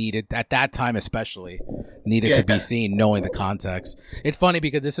movie needed, at that time especially, to be seen knowing the context. It's funny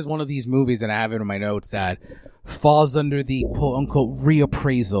because this is one of these movies, and I have it in my notes, that falls under the quote-unquote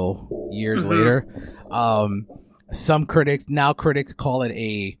reappraisal years later. Some critics call it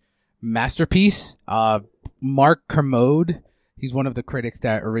a masterpiece. Mark Kermode, he's one of the critics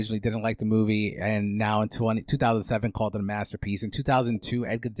that originally didn't like the movie, and now in 2007 called it a masterpiece. In 2002,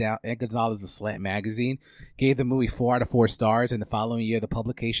 Ed Gonzalez of Slant Magazine gave the movie 4 out of 4 stars, and the following year the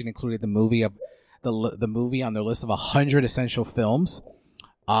publication included the movie on their list of 100 essential films.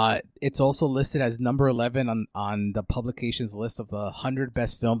 It's also listed as number 11 on the publication's list of the 100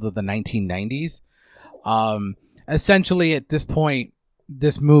 best films of the 1990s. Essentially, at this point,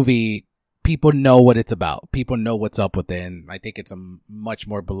 this movie, people know what it's about. People know what's up with it, and I think it's a much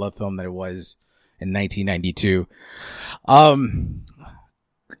more beloved film than it was in 1992. I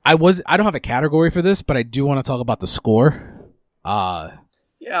don't have a category for this, but I do want to talk about the score.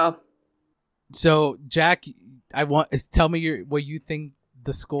 Yeah. So, Jack, tell me what you think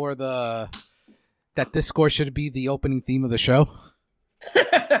the score, that this score should be the opening theme of the show.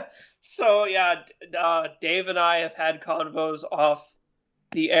 So yeah, Dave and I have had convos off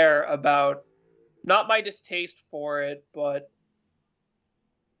the air about not my distaste for it, but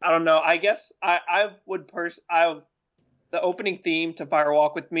I don't know. I guess the opening theme to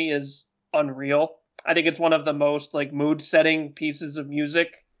Firewalk with Me is unreal. I think it's one of the most like mood setting pieces of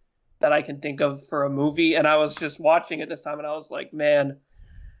music that I can think of for a movie. And I was just watching it this time, and I was like, man,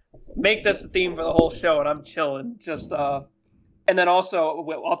 make this the theme for the whole show, and I'm chilling. Just and then also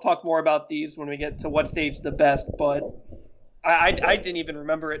I'll talk more about these when we get to what stage the best, but I didn't even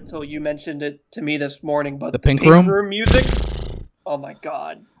remember it till you mentioned it to me this morning. But the Pink Room music, oh my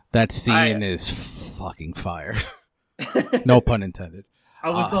god, that scene is fucking fire. No pun intended.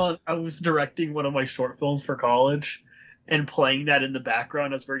 I was directing one of my short films for college, and playing that in the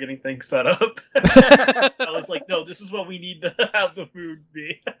background as we're getting things set up. I was like, no, this is what we need to have the mood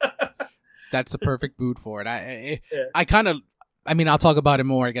be. That's the perfect mood for it. I'll talk about it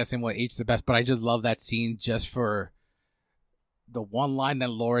more, I guess, in what H the best, but I just love that scene just for the one line that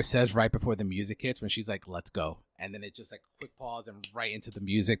Laura says right before the music hits when she's like, let's go. And then it just like quick pause and right into the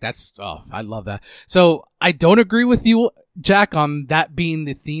music. I love that. So I don't agree with you, Jack, on that being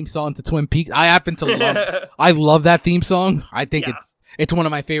the theme song to Twin Peaks. I happen to love that theme song. I think it's one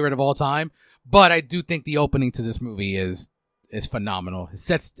of my favorite of all time, but I do think the opening to this movie is phenomenal. It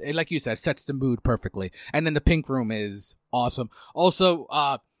sets, like you said, sets the mood perfectly. And then the Pink Room is awesome. Also,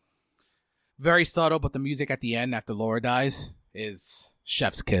 very subtle, but the music at the end after Laura dies is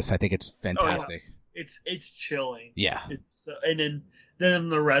chef's kiss. I think it's fantastic. Oh, yeah. It's chilling. Yeah. It's and then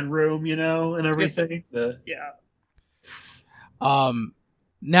the Red Room, and everything.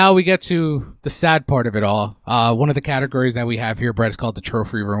 Now we get to the sad part of it all. One of the categories that we have here, Brett, is called the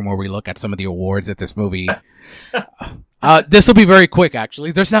trophy room, where we look at some of the awards that this movie. This will be very quick,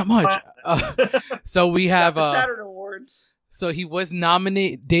 actually. There's not much. So we have the Saturn Awards. So he was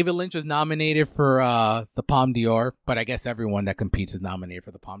nominated. David Lynch was nominated for the Palme d'Or, but I guess everyone that competes is nominated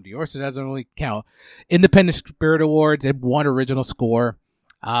for the Palme d'Or, so it doesn't really count. Independent Spirit Awards, it won original score,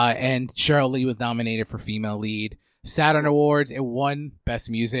 and Sheryl Lee was nominated for female lead. Saturn Awards, it won Best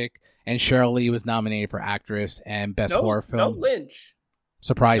Music, and Sheryl Lee was nominated for actress and Best Horror Film. No Lynch.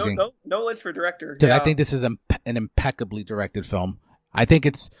 Surprising. No Lynch for director. Because I think this is an impeccably directed film. I think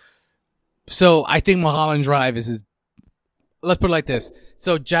Mulholland Drive is his. Let's put it like this.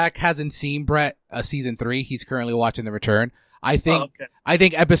 So Jack hasn't seen Brett season 3. He's currently watching The Return. I think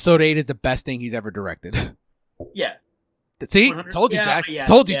okay. episode 8 is the best thing he's ever directed. Yeah. See, 100 told you, yeah, Jack. yeah,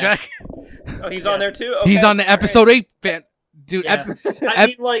 Told you, yeah. Jack. Oh, he's on there too. Okay. He's on the episode 8 fan, dude. Yeah. I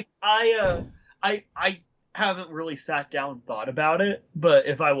mean, like, I haven't really sat down and thought about it, but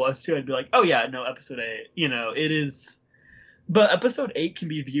if I was to, I'd be like, oh yeah, no, episode 8. You know, it is. But episode 8 can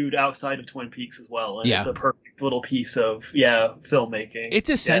be viewed outside of Twin Peaks as well, and it's a perfect little piece of filmmaking. It's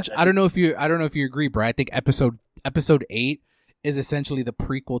essential. I don't know if you agree, Brad. I think episode 8 is essentially the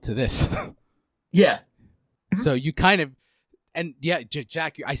prequel to this. Yeah. So you kind of, and yeah,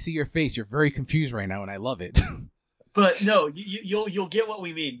 Jack, I see your face. You're very confused right now, and I love it. But no, you'll get what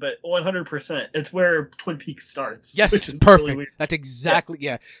we mean. But 100%, it's where Twin Peaks starts. Yes, which is perfect. Really weird. That's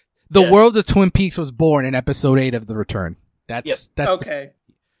exactly The world of Twin Peaks was born in episode 8 of The Return. That's okay.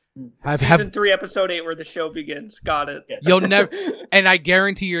 Season 3, episode 8, where the show begins. Got it. Yeah. You'll never, and I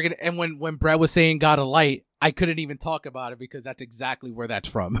guarantee you're gonna. And when Brett was saying "God of Light," I couldn't even talk about it because that's exactly where that's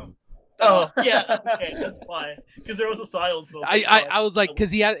from. Oh yeah, okay, that's why. Because there was a silence. I was like, because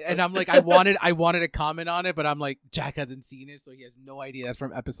he had, and I'm like, I wanted to comment on it, but I'm like, Jack hasn't seen it, so he has no idea that's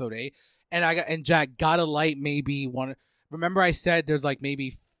from episode 8. And Jack, God of Light maybe one. Remember, I said there's like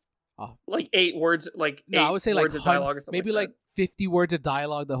maybe. Like 8 words, I would say like dialogue or something maybe like 50 words of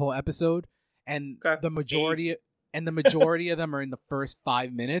dialogue the whole episode, and the majority of them are in the first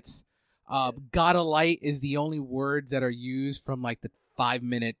 5 minutes. God of Light is the only words that are used from like the 5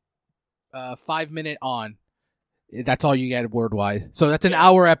 minute on. That's all you get word wise. So that's an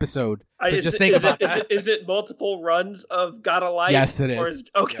hour episode. So just think about that. Is it multiple runs of God of Light? Yes, it is.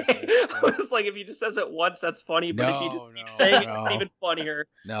 Okay. Yes, it is. I was like, if he just says it once, that's funny. But if he just keeps saying it, it's even funnier.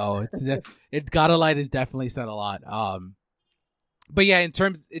 No, God of Light has definitely said a lot. But yeah, in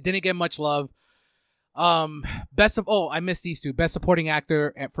terms, it didn't get much love. I missed these two: best supporting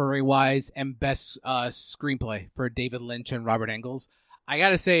actor for Ray Wise and best screenplay for David Lynch and Robert Engels. I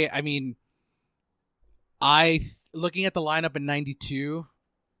gotta say, I mean, looking at the lineup in '92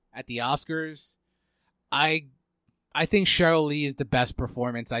 at the Oscars, I think Cheryl Lee is the best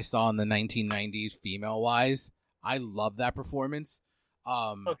performance I saw in the 1990s female wise. I love that performance.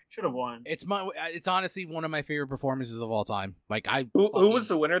 She should have won. It's honestly one of my favorite performances of all time. Like who was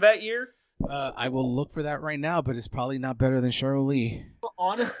the winner that year? I will look for that right now, but it's probably not better than Cheryl Lee. But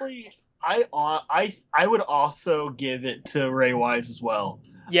honestly, I would also give it to Ray Wise as well.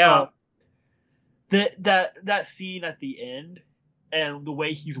 Yeah. That scene at the end and the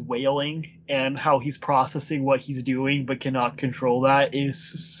way he's wailing and how he's processing what he's doing but cannot control that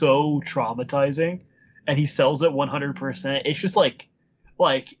is so traumatizing, and he sells it 100%. It's just like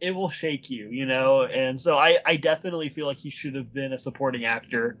it will shake you, you know. And so I definitely feel like he should have been a supporting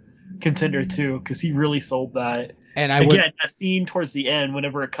actor contender too, because he really sold that. And that scene towards the end,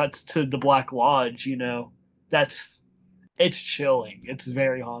 whenever it cuts to the Black Lodge, you know, it's chilling. It's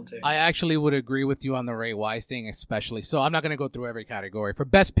very haunting. I actually would agree with you on the Ray Wise thing, especially. So I'm not going to go through every category. For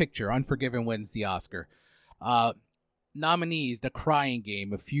Best Picture, Unforgiven wins the Oscar. Nominees: The Crying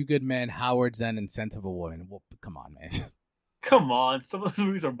Game, A Few Good Men, Howard Zen, and Scent of a Woman. Well, come on, man. Come on. Some of those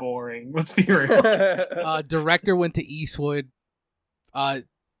movies are boring. Let's be real. Director went to Eastwood. I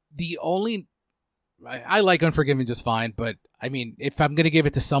like Unforgiven just fine, but I mean, if I'm going to give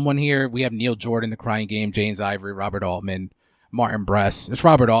it to someone here, we have Neil Jordan, The Crying Game, James Ivory, Robert Altman, Martin Brest. It's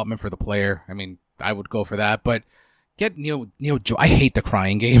Robert Altman for The Player. I mean, I would go for that, but get Neil I hate The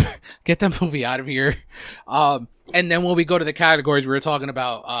Crying Game. Get that movie out of here. And then when we go to the categories we were talking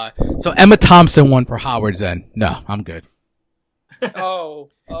about, so Emma Thompson won for Howard Zen. No, I'm good.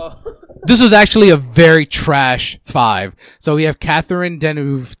 Oh. This was actually a very trash 5. So we have Catherine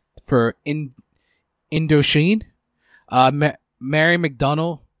Deneuve for Indochine, Mary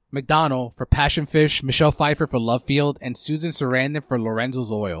McDonnell for Passion Fish, Michelle Pfeiffer for Love Field, and Susan Sarandon for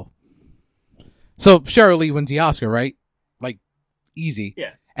Lorenzo's Oil. So Cheryl Lee wins the Oscar, right? Like, easy.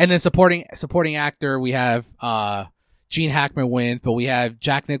 Yeah. And then supporting actor, we have Gene Hackman wins, but we have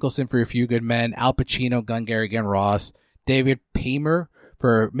Jack Nicholson for A Few Good Men, Al Pacino, Glengarry Glen Ross, David Paymer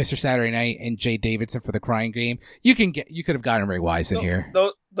for Mr. Saturday Night, and Jay Davidson for The Crying Game. You could have gotten Ray Wise in here.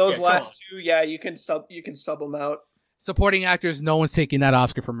 Those last two, you can sub them out. Supporting actors, no one's taking that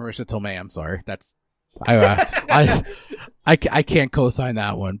Oscar for Marissa Tomei. I'm sorry, I can't co-sign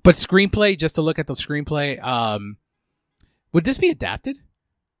that one. But screenplay, just to look at the screenplay, would this be adapted?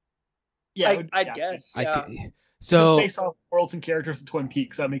 Yeah, I guess. Yeah. So just based off worlds and characters in Twin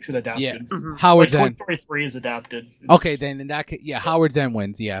Peaks, that makes it adapted. Yeah, Mm-hmm. Howard Zen. Toy Story 3 is adapted. Okay, then in that case, Howard Zen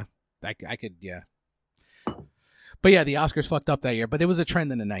wins. Yeah, I could. Yeah. But yeah, the Oscars fucked up that year, but it was a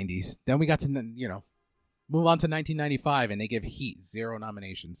trend in the 90s. Then we got to, Move on to 1995, and they give Heat 0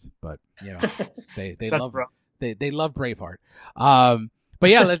 nominations. But you know, they love rough. they love Braveheart. But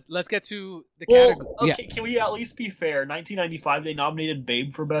yeah, let's get to the category. Okay, can we at least be fair? 1995, they nominated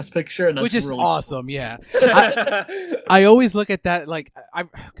Babe for Best Picture, and that's Which is really awesome. Yeah, I always look at that like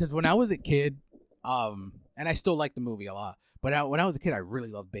because when I was a kid, and I still like the movie a lot. But when I was a kid, I really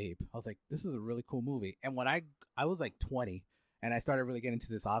loved Babe. I was like, this is a really cool movie. And when I was like 20, and I started really getting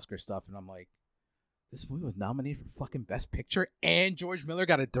into this Oscar stuff, and I'm like, this movie was nominated for fucking Best Picture, and George Miller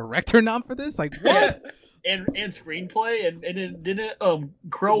got a director nom for this? Like, what? and screenplay, and didn't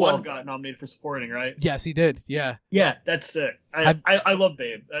Crowell got nominated for supporting, right? Yes, he did. Yeah. Yeah, that's sick. I love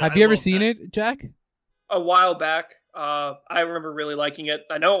Babe. Have you ever seen it, Jack? A while back. I remember really liking it.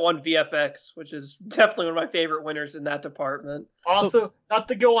 I know it won VFX, which is definitely one of my favorite winners in that department. Also, not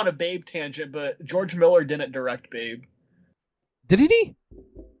to go on a Babe tangent, but George Miller didn't direct Babe. Didn't he?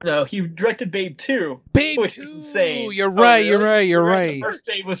 No, he directed Babe 2. Babe which 2. is insane. You're right. Really? You're right. The first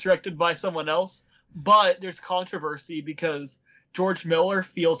Babe was directed by someone else, but there's controversy because George Miller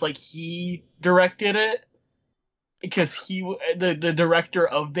feels like he directed it because the director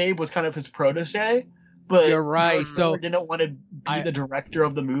of Babe was kind of his protege. But you're right. George Miller didn't want to be the director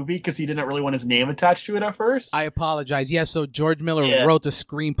of the movie because he didn't really want his name attached to it at first. I apologize. Yeah, so George Miller wrote the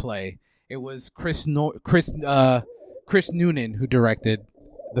screenplay. It was Chris Noonan who directed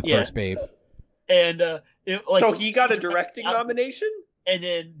the first Babe. And so he got a directing nomination? And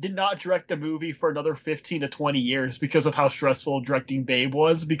then did not direct a movie for another 15 to 20 years because of how stressful directing Babe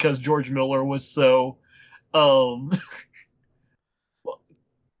was, because George Miller was so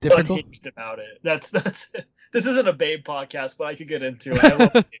difficult about it. That's this isn't a Babe podcast, but I could get into it. I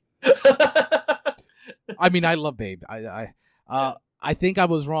love Babe. I mean, I love Babe. I think I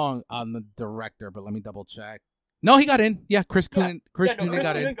was wrong on the director, but let me double check. No, he got in. Yeah, Chris Noonan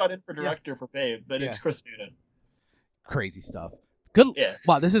got in. Got in for director for Babe, but it's Chris Noonan. Crazy stuff. Good. Yeah.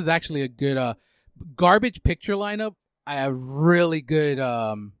 Wow, this is actually a good garbage picture lineup. I have really good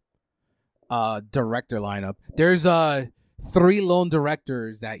director lineup. There's 3 lone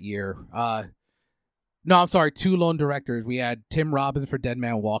directors that year. No, I'm sorry, 2 lone directors. We had Tim Robbins for Dead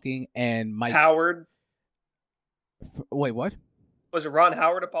Man Walking and Mike Howard. Wait, what? Was it Ron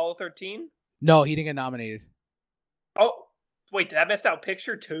Howard, Apollo 13? No, he didn't get nominated. Oh, wait, did I miss out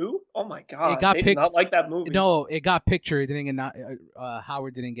Picture too? Oh my god, I did not like that movie. No, it got Picture. It didn't get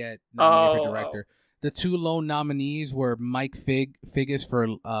Howard didn't get nominated for director. The 2 lone nominees were Mike Figgis for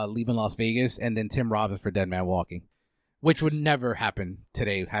Leaving Las Vegas, and then Tim Robbins for Dead Man Walking, which would never happen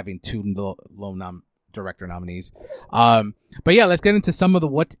today, having 2 lone director nominees. But yeah, let's get into some of the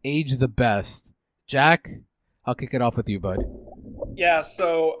what age the best. Jack, I'll kick it off with you, bud. Yeah,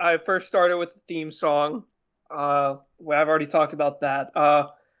 so I first started with the theme song. I've already talked about that.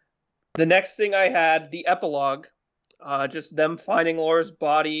 The next thing I had, the epilogue, just them finding Laura's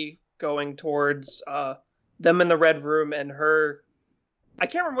body, going towards them in the red room, and her. I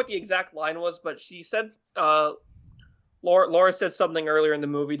can't remember what the exact line was, but she said, Laura said something earlier in the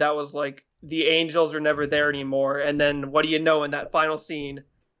movie that was like, the angels are never there anymore. And then what do you know, in that final scene,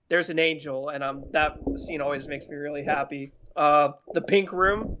 there's an angel, and that scene always makes me really happy. The pink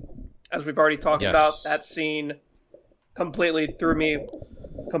room, as we've already talked about, that scene completely threw me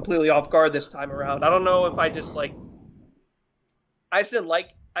completely off guard this time around. I don't know if I didn't like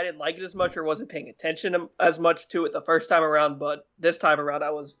it as much or wasn't paying attention as much to it the first time around, but this time around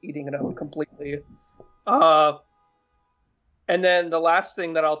I was eating it up completely. And then the last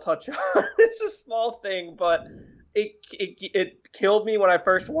thing that I'll touch on, it's a small thing, but it killed me when I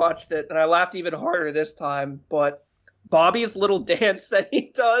first watched it, and I laughed even harder this time, but Bobby's little dance that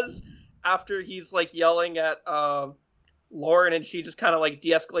he does after he's like yelling at Lauren, and she just kind of like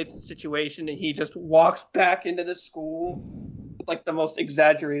de-escalates the situation, and he just walks back into the school with like the most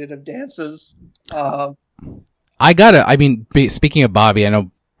exaggerated of dances. Speaking of Bobby, I know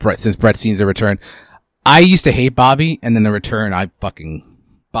since Brett's seen The Return, I used to hate Bobby, and then The Return,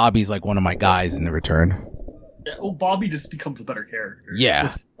 Bobby's like one of my guys in The Return. Yeah, well, Bobby just becomes a better character.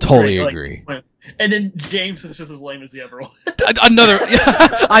 Yeah, totally agree. And then James is just as lame as he ever was. Another.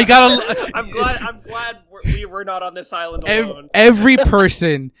 I'm glad we're not on this island alone. Every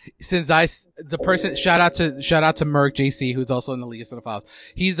person shout out to Merc JC, who's also in the League of Cinephiles.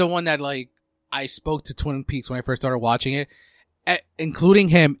 He's the one that I spoke to Twin Peaks when I first started watching it, including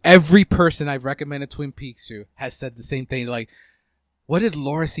him. Every person I've recommended Twin Peaks to has said the same thing. Like, what did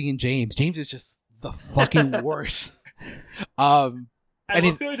Laura see in James? James is just the fucking worst. I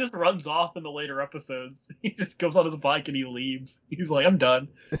love how he just runs off in the later episodes. He just goes on his bike and he leaves. He's like, I'm done.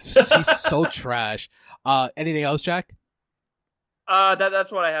 He's so trash. Anything else, Jack?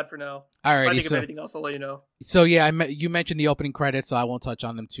 That's what I had for now. If I Alrighty, think of anything else, I'll let you know. so yeah, you mentioned the opening credits, so I won't touch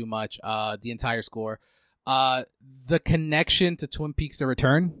on them too much. The entire score, the connection to Twin Peaks: The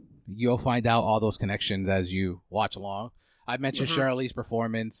Return. You'll find out all those connections as you watch along. I mentioned Shirley's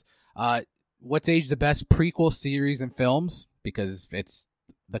performance. What's aged the best? Prequel series and films, because it's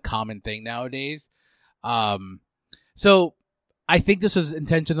the common thing nowadays. So I think this was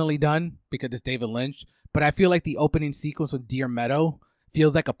intentionally done because it's David Lynch, but I feel like the opening sequence with Deer Meadow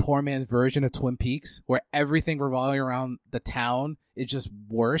feels like a poor man's version of Twin Peaks, where everything revolving around the town is just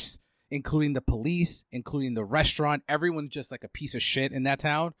worse, including the police, including the restaurant. Everyone's just like a piece of shit in that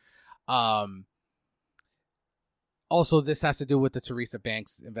town. Also, this has to do with the Teresa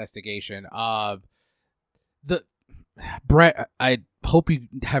Banks investigation. Brett, I hope you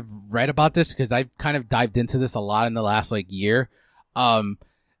have read about this, because I've kind of dived into this a lot in the last year.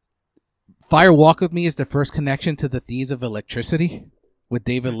 Fire Walk With Me is the first connection to the themes of electricity with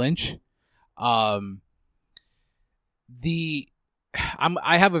David Lynch. I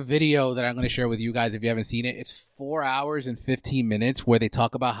have a video that I'm going to share with you guys if you haven't seen it. It's 4 hours and 15 minutes where they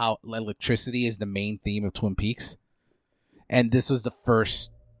talk about how electricity is the main theme of Twin Peaks. And this was the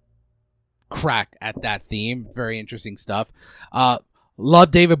first crack at that theme. Very interesting stuff.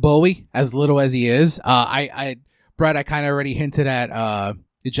 Love David Bowie, as little as he is. Brett, I kind of already hinted at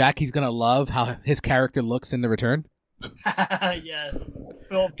Jackie's going to love how his character looks in The Return. Yes.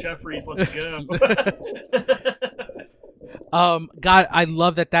 Philip Jeffries, let's go. God, I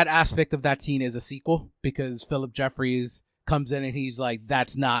love that aspect of that scene is a sequel, because Philip Jeffries comes in and he's like,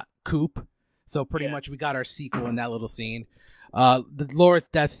 that's not Coop. So pretty much we got our sequel in that little scene. The Laura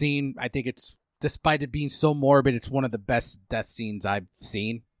death scene, I think it's, despite it being so morbid, it's one of the best death scenes I've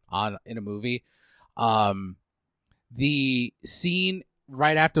seen in a movie. The scene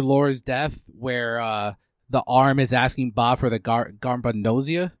right after Laura's death where the arm is asking Bob for the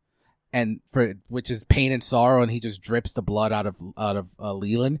Garbanosea, and which is pain and sorrow, and he just drips the blood out of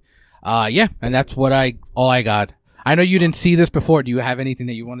Leland. And that's all I got. I know you didn't see this before. Do you have anything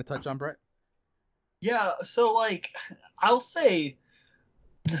that you want to touch on, Brett? Yeah, so I'll say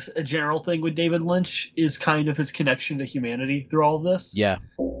a general thing with David Lynch is kind of his connection to humanity through all of this. Yeah.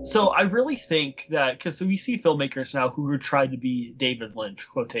 So I really think that, because we see filmmakers now who try to be David Lynch,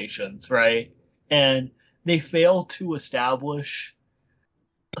 quotations, right? And they fail to establish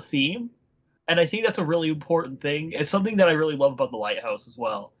a theme. And I think that's a really important thing. It's something that I really love about The Lighthouse as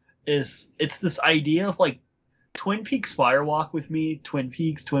well. It's this idea of Twin Peaks Fire Walk With Me, Twin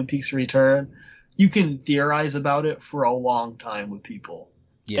Peaks Return. You can theorize about it for a long time with people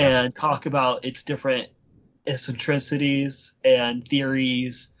and talk about its different eccentricities and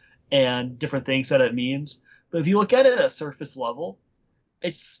theories and different things that it means. But if you look at it at a surface level,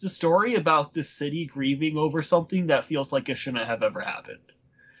 it's the story about this city grieving over something that feels like it shouldn't have ever happened.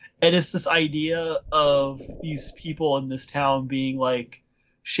 And it's this idea of these people in this town being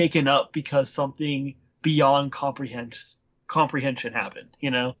shaken up because something beyond comprehension happened,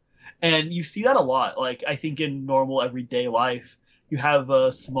 And you see that a lot. I think in normal everyday life, you have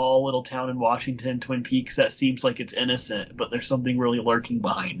a small little town in Washington, Twin Peaks, that seems like it's innocent, but there's something really lurking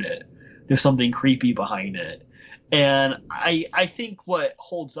behind it. There's something creepy behind it. And I think what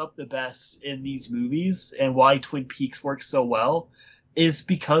holds up the best in these movies and why Twin Peaks works so well is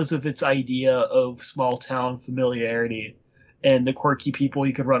because of its idea of small town familiarity and the quirky people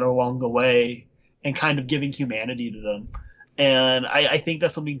you could run along the way and kind of giving humanity to them. And I think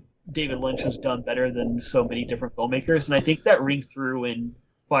that's something David Lynch has done better than so many different filmmakers, and I think that rings through in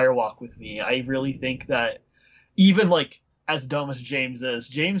Fire Walk With Me. I really think that even as dumb as James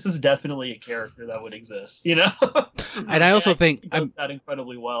is definitely a character that would exist, And I also think he does that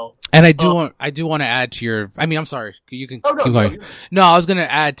incredibly well. And I do want to add to your. I mean, I'm sorry. You can. Oh, no, keep going. No, I was going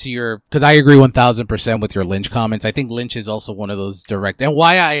to add to your, because I agree 1,000% with your Lynch comments. I think Lynch is also one of those direct, and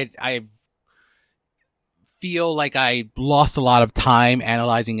why I feel like I lost a lot of time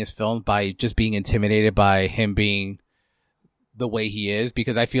analyzing his film by just being intimidated by him being the way he is,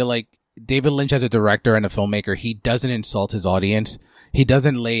 because I feel like David Lynch as a director and a filmmaker, he doesn't insult his audience. He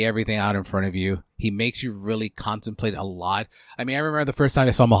doesn't lay everything out in front of you. He makes you really contemplate a lot. I mean, I remember the first time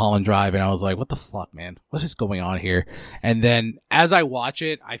I saw Mulholland Drive and I was like, what the fuck, man? What is going on here? And then as I watch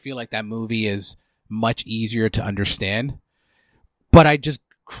it, I feel like that movie is much easier to understand. But I just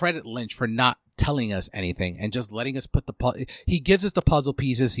credit Lynch for not telling us anything and just letting us put he gives us the puzzle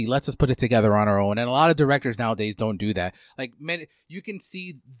pieces. He lets us put it together on our own. And a lot of directors nowadays don't do that. You can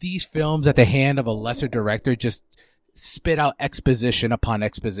see these films at the hand of a lesser director just spit out exposition upon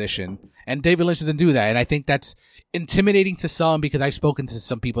exposition. And David Lynch doesn't do that. And I think that's intimidating to some, because I've spoken to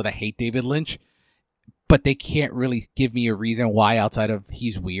some people that hate David Lynch. but they can't really give me a reason why outside of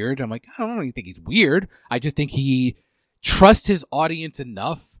he's weird. I'm like, I don't really think he's weird. I just think he trusts his audience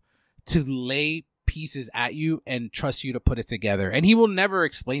enough to lay pieces at you and trust you to put it together. And he will never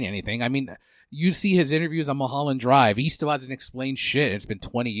explain anything. I mean, you see his interviews on Mulholland Drive. He still hasn't explained shit. It's been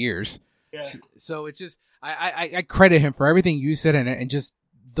 20 years. Yeah. So it's just, I credit him for everything you said and just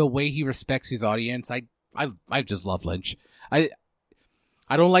the way he respects his audience. I just love Lynch. I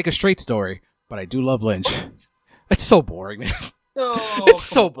don't like A Straight Story, but I do love Lynch. It's so boring, man. Oh, It's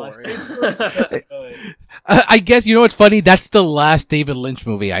so come on. boring. It's really so good. I guess, you know what's funny? That's the last David Lynch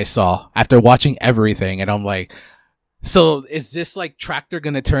movie I saw after watching everything. And I'm like, so is this like Tractor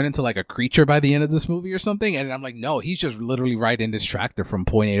going to turn into like a creature by the end of this movie or something? And I'm like, no, he's just literally riding this tractor from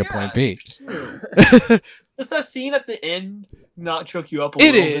point A to point B. Does that scene at the end not choke you up a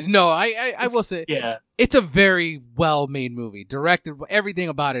It little is. bit? No, I will say, Yeah. it's a very well made movie. Directed, everything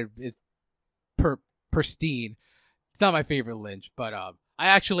about it is pristine. It's not my favorite Lynch, but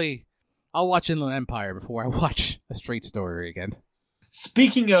I'll watch Inland Empire before I watch A Straight Story again.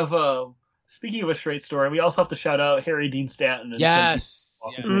 Speaking of A Straight Story, we also have to shout out Harry Dean Stanton. Yes.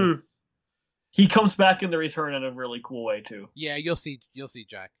 He comes back in The Return in a really cool way too. Yeah, you'll see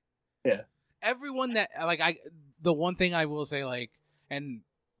Jack. Yeah. Everyone that the one thing I will say, like, and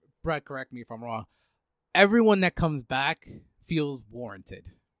Brett, correct me if I'm wrong, everyone that comes back feels warranted.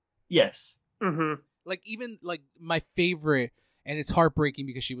 Yes. Mm-hmm. Like, even like my favorite, and it's heartbreaking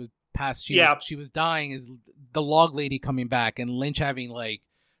because she was passed. She was dying. Is the log lady coming back and Lynch having like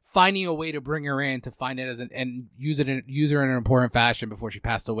finding a way to bring her in to find it and use her in an important fashion before she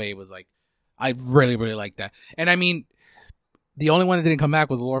passed away was like, I really, really like that. And I mean, the only one that didn't come back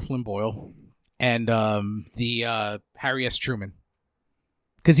was Laura Flynn Boyle and the Harry S. Truman,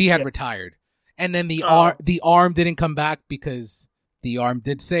 because he had retired. And then the arm didn't come back because the arm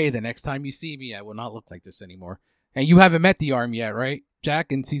did say, the next time you see me, I will not look like this anymore. And you haven't met the arm yet, right,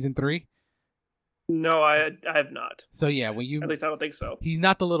 Jack, in season 3? No, I have not. So yeah, when you At least I don't think so. he's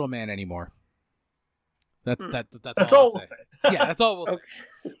not the little man anymore. That's That's all all I'll we'll say. say. Yeah, that's all we'll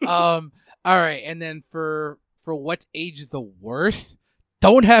say. All right, and then for what's aged the worst,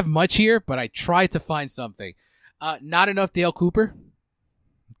 don't have much here, but I tried to find something. Not enough Dale Cooper.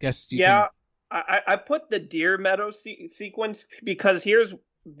 Guess you Yeah, I put the Deer Meadow sequence because here's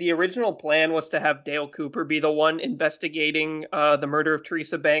the original plan was to have Dale Cooper be the one investigating the murder of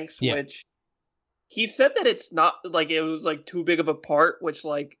Teresa Banks, Yeah. which he said that it's not like it was like too big of a part, which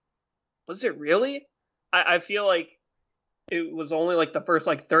like was it really? I feel like it was only like the first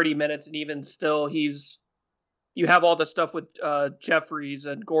like 30 minutes, and even still you have all the stuff with Jeffries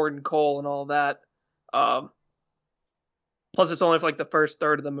and Gordon Cole and all that. Plus, it's only for like the first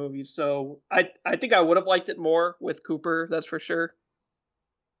third of the movie, so I think I would have liked it more with Cooper. That's for sure.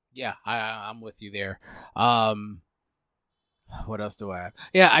 Yeah, I'm with you there. What else do I have?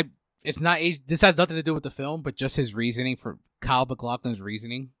 Yeah, it's not age. This has nothing to do with the film, but just his reasoning for Kyle MacLachlan's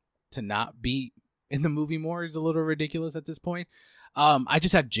reasoning to not be in the movie more is a little ridiculous at this point. I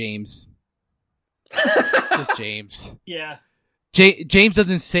just have James. Just James. Yeah. James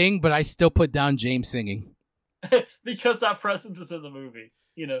doesn't sing, but I still put down James singing. Because that presence is in the movie.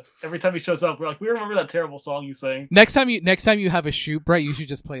 You know, every time he shows up, we're like, we remember that terrible song you sang. Next time you have a shoot, Brett, you should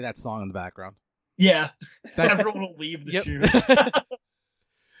just play that song in the background. Yeah. Everyone will leave the shoot.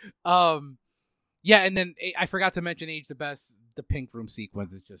 Yeah, and then I forgot to mention Age the Best. The Pink Room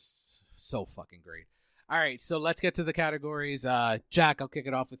sequence is just so fucking great. All right, so let's get to the categories. Jack, I'll kick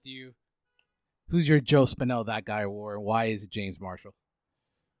it off with you. Who's your Joe Spinell That Guy War, and why is it James Marshall?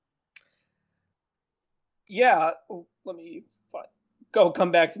 Yeah, let me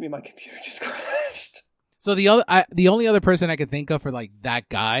come back to me. My computer just crashed. So the only other person I could think of for like that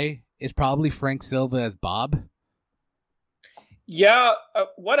guy is probably Frank Silva as Bob. Yeah,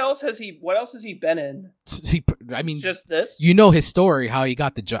 what else has he been in? I mean, just this. You know his story, how he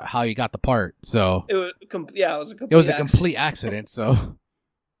got the part. So it was a complete accident. So,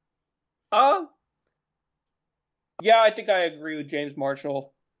 yeah, I think I agree with James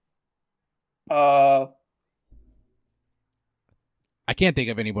Marshall. I can't think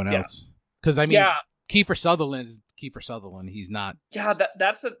of anyone else because I mean, yeah. Kiefer Sutherland is Kiefer Sutherland. He's not. Yeah,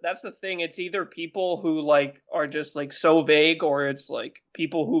 that's the thing. It's either people who like are just like so vague, or it's like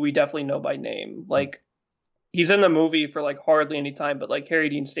people who we definitely know by name. Like he's in the movie for like hardly any time, but like Harry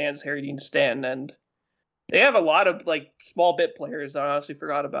Dean Stanton, and they have a lot of like small bit players that I honestly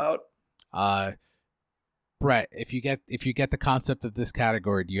forgot about. Brett, if you get the concept of this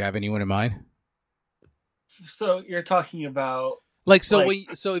category, do you have anyone in mind? So you're talking about. So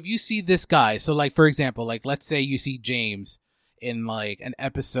if you see this guy, so like for example, like let's say you see James in like an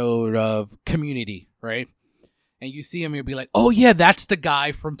episode of Community, right? And you see him, you'll be like, oh yeah, that's the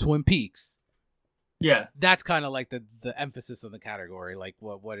guy from Twin Peaks. Yeah. That's kind of like the emphasis of the category. Like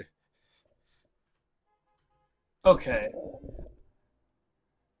what? Okay.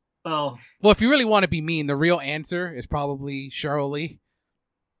 Oh. Well, if you really want to be mean, the real answer is probably Cheryl Lee.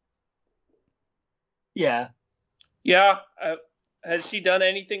 Yeah. Yeah. Has she done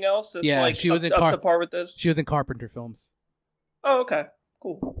anything else that's Yeah, like she was up in to par with this? She was in Carpenter films. Oh, okay.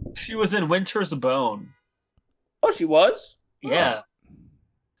 Cool. She was in Winter's Bone. Oh, she was? Yeah.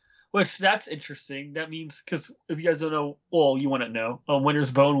 Which, that's interesting. That means, because if you guys don't know, well, you wouldn't know,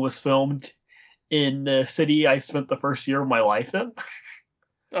 Winter's Bone was filmed in the city I spent the first year of my life in.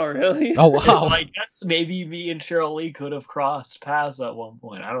 Oh, really? Oh, wow. So I guess maybe me and Cheryl Lee could have crossed paths at one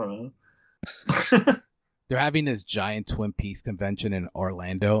point. I don't know. They're having this giant Twin Peaks convention in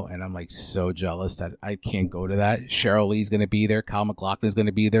Orlando, and I'm like so jealous that I can't go to that. Cheryl Lee's going to be there. Kyle MacLachlan's going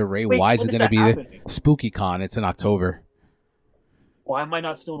to be there. Ray Wise is going to be there. Spooky Con. It's in October. Why am I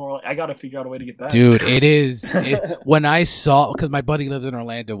not still in Orlando? I got to figure out a way to get back. Dude, it is. When I saw, because my buddy lives in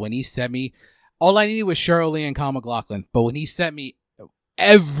Orlando, when he sent me, all I needed was Cheryl Lee and Kyle MacLachlan. But when he sent me,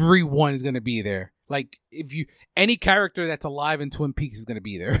 everyone is going to be there. Like, any character that's alive in Twin Peaks is going to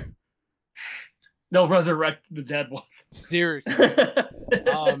be there. They'll resurrect the dead ones. Seriously.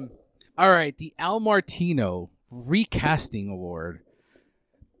 All right, the Al Martino Recasting Award.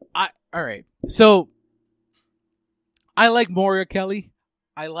 All right, so I like Moira Kelly.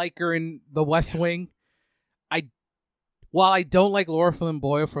 I like her in The West Wing. While I don't like Laura Flynn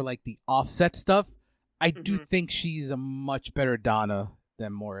Boyle for like the offset stuff, I do think she's a much better Donna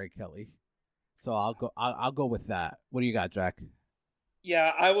than Moira Kelly. So I'll go with that. What do you got, Jack?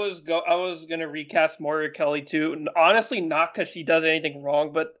 Yeah, I was gonna recast Moira Kelly too. And honestly, not because she does anything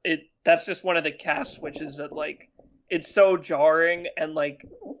wrong, but that's just one of the cast switches that like it's so jarring, and like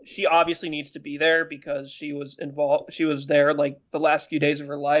she obviously needs to be there because she was involved. She was there like the last few days of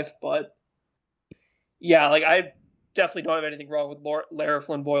her life, but yeah, like I definitely don't have anything wrong with Lara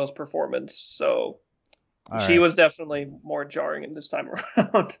Flynn Boyle's performance. So she was definitely more jarring in this time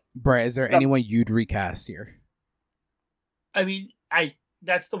around. Brett, is there anyone you'd recast here? I mean,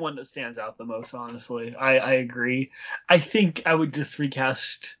 that's the one that stands out the most, honestly. I agree. I think I would just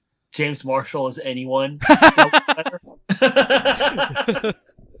recast James Marshall as anyone. I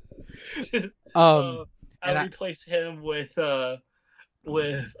would replace him with I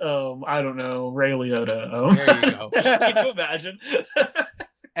don't know, Ray Liotta. There you go. Can you imagine?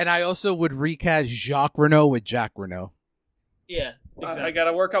 And I also would recast Jacques Renault with Jack Renault. Yeah. Exactly. I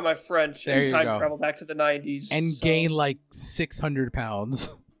gotta work on my French and time travel back to the 90s. And gain like 600 pounds.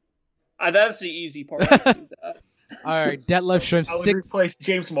 That's the easy part. I can do that. All right, Detlef Schrempf. I would replace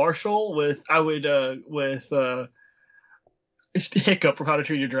James Marshall with it's the Hiccup from How to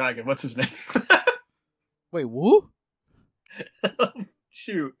Train Your Dragon. What's his name? Wait, who?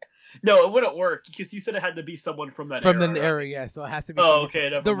 Shoot. No, it wouldn't work because you said it had to be someone from that era. From the era, yeah. So it has to be. Oh, okay.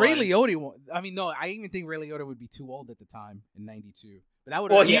 The Ray Liotta one. I mean, no, I even think Ray Liotta would be too old at the time in '92. But that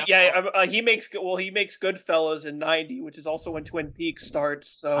would. Well, he makes Goodfellas in '90, which is also when Twin Peaks starts.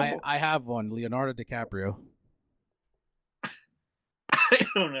 So I have one, Leonardo DiCaprio. I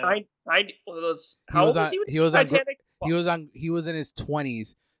don't know. How old was he? He was in his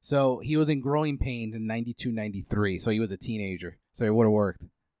 20s, so he was in Growing Pains in '92, '93. So he was a teenager, so it would have worked.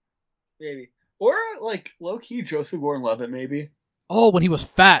 Maybe. Or, like, low-key Joseph Gordon-Levitt, maybe. Oh, when he was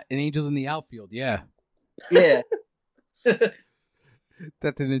fat in Angels in the Outfield, yeah. Yeah.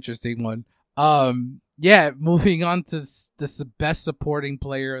 That's an interesting one. Yeah, moving on to the best supporting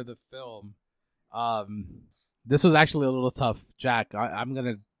player of the film. This was actually a little tough. Jack, I'm going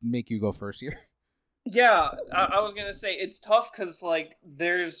to make you go first here. Yeah, I was going to say, it's tough because, like,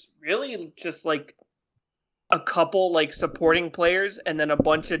 there's really just, like, a couple like supporting players and then a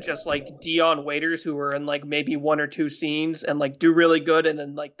bunch of just like Dion waiters who were in like maybe one or two scenes and like do really good and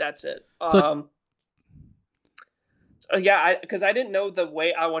then like that's it. Yeah, because I didn't know the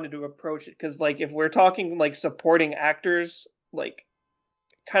way I wanted to approach it, because like if we're talking like supporting actors, like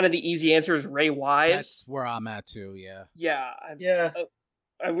kind of the easy answer is Ray Wise. That's where I'm at too. We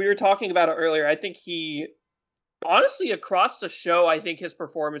were talking about it earlier. I think he honestly, across the show, I think his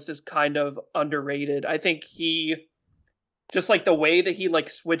performance is kind of underrated. I think he just like the way that he like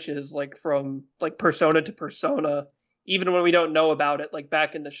switches like from like persona to persona, even when we don't know about it, like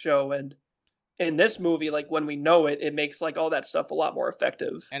back in the show, and in this movie, like when we know it, it makes like all that stuff a lot more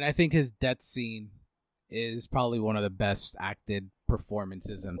effective. And I think his death scene is probably one of the best acted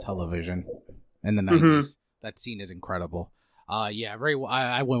performances in television in the 90s. That scene is incredible. Yeah,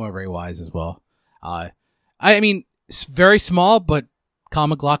 I went with Ray Wise as well. I mean, it's very small, but Kyle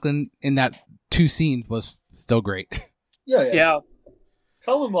MacLachlan in that 2 scenes was still great. Yeah.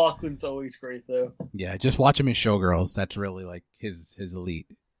 Colin Moughlin's always great though. Yeah, just watch him in Showgirls. That's really like his elite.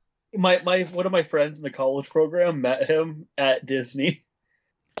 My one of my friends in the college program met him at Disney.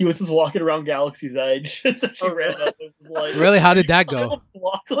 He was just walking around Galaxy's Edge. So she ran up and was like, Really? How did that go?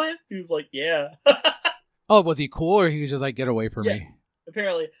 Lachlan? He was like, yeah. Oh, was he cool or he was just like, get away from Yeah. me?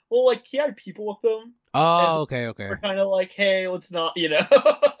 Apparently. Well, like, he had people with him. Oh, okay. We're kind of like, hey, let's not,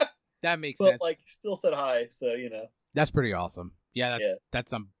 That makes but, sense. like, still said hi, so, That's pretty awesome. Yeah, Yeah.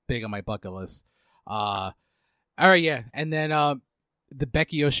 that's big on my bucket list. All right, yeah. And then the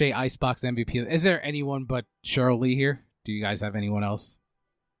Becky O'Shea Icebox MVP. Is there anyone but Cheryl Lee here? Do you guys have anyone else?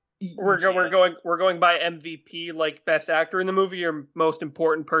 We're going by MVP, like best actor in the movie, or most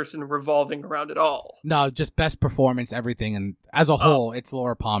important person revolving around it all. No, just best performance, everything, and as a whole, it's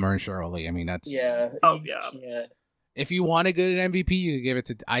Laura Palmer and Cheryl Lee. I mean, that's Yeah. Oh, yeah. If you want to get an MVP, you could give it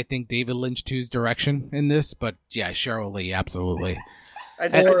to I think David Lynch 2's direction in this, but yeah, Cheryl Lee, absolutely.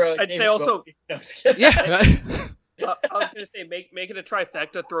 I'd David say also, Bowie. No, I'm just kidding. Yeah. I was gonna say make it a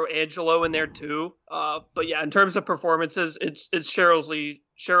trifecta, throw Angelo in there too. But yeah, in terms of performances, it's Cheryl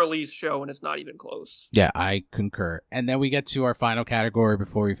Lee's show, and it's not even close. Yeah, I concur. And then we get to our final category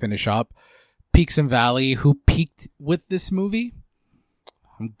before we finish up. Peaks and Valley. Who peaked with this movie?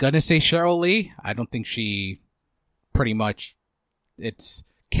 I'm gonna say Cheryl Lee. I don't think she pretty much it's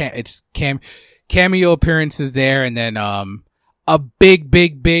cameo appearances there, and then a big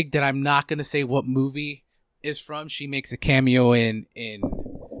that I'm not gonna say what movie is from. She makes a cameo in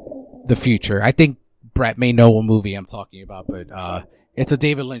the future. I think Brett may know what movie I'm talking about, but it's a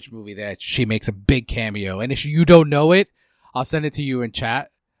David Lynch movie that she makes a big cameo. And if you don't know it, I'll send it to you in chat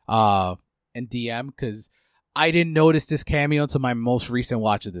and DM, because I didn't notice this cameo until my most recent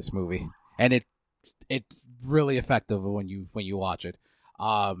watch of this movie, and it's really effective when you watch it.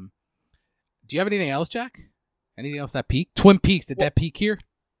 Do you have anything else, Jack? Anything else that peaked? Twin Peaks, did that peak here?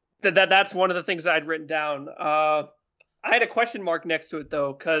 That's one of the things I'd written down. I had a question mark next to it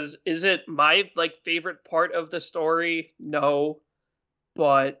though, because is it my favorite part of the story? No,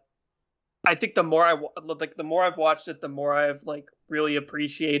 but I think the more I've watched it, the more I've really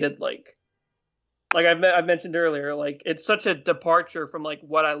appreciated I've mentioned earlier, it's such a departure from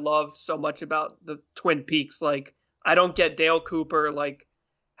what I loved so much about the Twin Peaks. I don't get Dale Cooper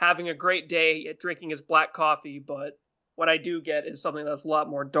having a great day at drinking his black coffee, but what I do get is something that's a lot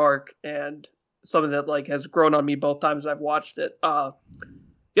more dark and something that has grown on me both times I've watched it. The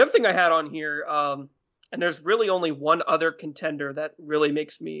other thing I had on here, and there's really only one other contender that really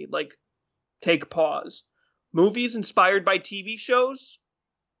makes me take pause. Movies inspired by TV shows.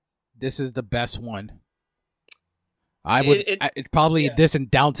 This is the best one. It's probably this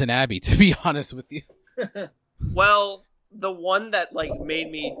and Downton Abbey, to be honest with you. Well, the one that made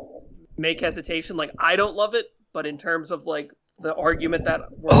me make hesitation, I don't love it, but in terms of the argument that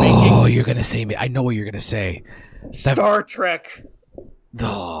we're making. Oh, you're gonna say me. I know what you're gonna say. Star Trek.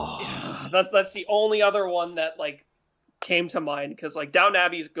 Oh. That's the only other one that came to mind, because Downton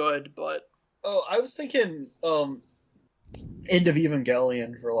Abbey's good, but Oh, I was thinking End of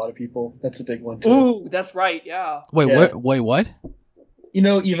Evangelion for a lot of people. That's a big one too. Ooh, that's right, yeah. Wait, Yeah. what? You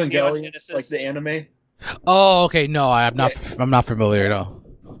know Evangelion, Genesis. the anime? Oh, okay. No, I'm not familiar at all.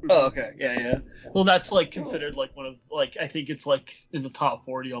 Oh, okay. Yeah. Well, that's considered one of I think it's in the top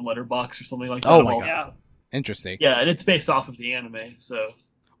 40 on Letterboxd or something like that. Oh my God. Yeah. Interesting. Yeah, and it's based off of the anime, so.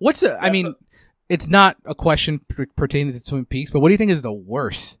 It's not a question pertaining to Twin Peaks, but what do you think is the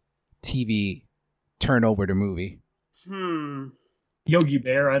worst TV turnover to movie? Yogi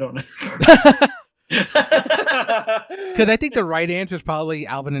Bear, I don't know. Because I think the right answer is probably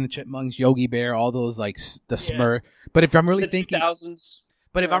Alvin and the Chipmunks, Yogi Bear, all those the Smurf. But if I'm really thinking, 2000s.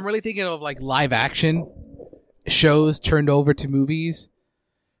 but if I'm really thinking of live action shows turned over to movies,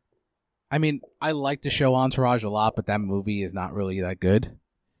 I mean, I like the show Entourage a lot, but that movie is not really that good.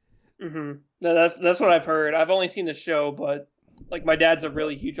 Mm-hmm. No, that's what I've heard. I've only seen the show, but my dad's a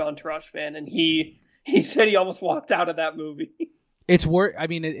really huge Entourage fan, and he said he almost walked out of that movie. It's worth. I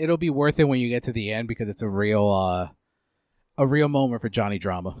mean, it'll be worth it when you get to the end, because it's a real moment for Johnny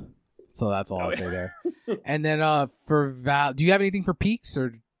Drama. So that's all I'll say there. And then for Val, do you have anything for Peaks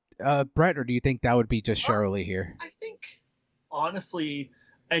or Brett, or do you think that would be just Cheryl Lee here? I think, honestly,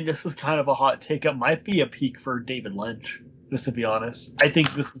 and this is kind of a hot take, it might be a peak for David Lynch, just to be honest. I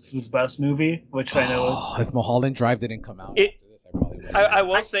think this is his best movie, which I know is... If Mulholland Drive didn't come out after this, I probably would. I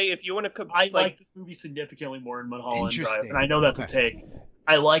will say, if you want to... I like this movie significantly more than Mulholland Drive, Interesting. and I know that's a take.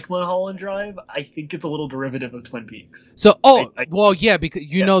 I like Mulholland Drive. I think it's a little derivative of Twin Peaks. So, well, yeah, because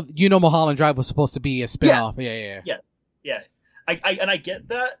you know Mulholland Drive was supposed to be a spin-off. Yeah. Yes, yeah. I get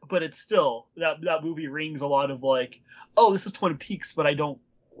that, but it's still that movie rings a lot of like, oh, this is Twin Peaks, but I don't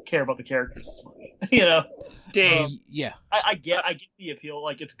care about the characters as much. You know? Yeah. I get the appeal.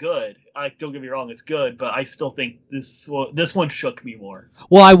 Like, it's good. Don't get me wrong, it's good, but I still think this one shook me more.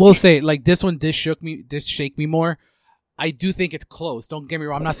 Well, I will say, like, this one did shake me more. I do think it's close. Don't get me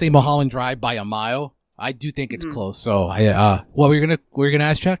wrong. I'm not saying Mulholland Drive by a mile. I do think it's close. So what were you gonna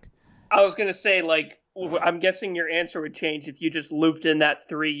ask, Chuck? I was gonna say, like, I'm guessing your answer would change if you just looped in that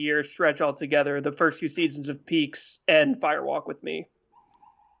 3-year stretch altogether, the first few seasons of Peaks and Fire Walk with Me.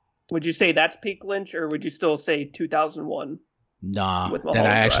 Would you say that's peak Lynch, or would you still say 2001? Nah, then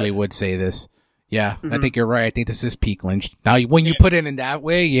I actually Drive? Would say this. Yeah, I think you're right. I think this is peak Lynch. Now, when you put it in that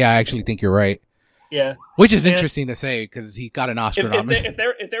way, yeah, I actually think you're right. Yeah, which is interesting to say because he got an Oscar nomination.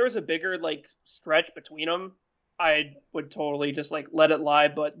 If there was a bigger like stretch between them, I would totally just like let it lie.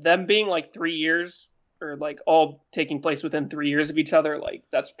 But them being like 3 years or like all taking place within 3 years of each other, like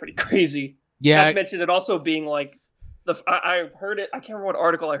that's pretty crazy. Yeah. Not to mention it also being like I heard it. I can't remember what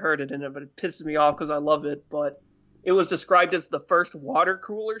article I heard it in it, but it pisses me off because I love it. But it was described as the first water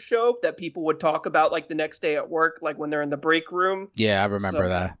cooler show that people would talk about like the next day at work, like when they're in the break room. Yeah, I remember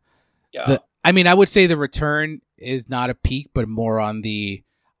that. Yeah. I mean, I would say The Return is not a peak, but more on the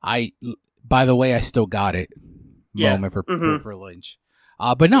by the way, I still got it moment for Lynch.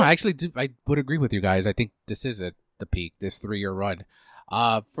 But no, I would agree with you guys. I think this is the peak, this 3-year run.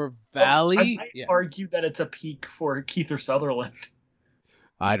 For Valley, I might argue that it's a peak for Keith or Sutherland.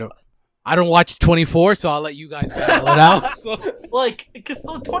 I don't watch 24, so I'll let you guys battle it out. So. Like, because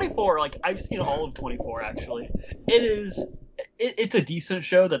 24, like I've seen all of 24 actually. It's a decent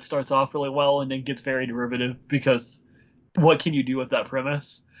show that starts off really well and then gets very derivative because what can you do with that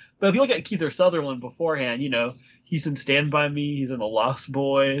premise? But if you look at Keith or Sutherland beforehand, you know, he's in Stand By Me, he's in The Lost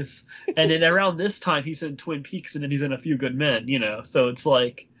Boys, and then around this time he's in Twin Peaks and then he's in A Few Good Men, you know. So it's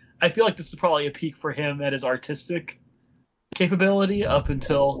like, I feel like this is probably a peak for him at his artistic capability up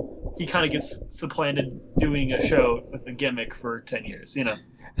until he kind of gets supplanted doing a show with a gimmick for 10 years, you know.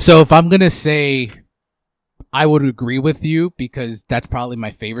 So if I'm going to say I would agree with you because that's probably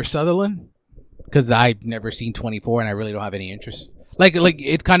my favorite Sutherland because I've never seen 24 and I really don't have any interest. Like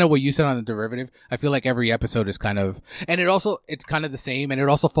it's kind of what you said on the derivative. I feel like every episode is kind of, and it's kind of the same, and it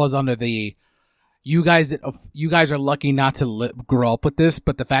also falls under the you guys are lucky not to grow up with this,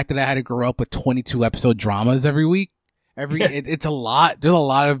 but the fact that I had to grow up with 22 episode dramas every week, it's a lot. There's a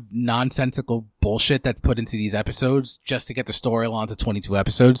lot of nonsensical bullshit that's put into these episodes just to get the storyline to 22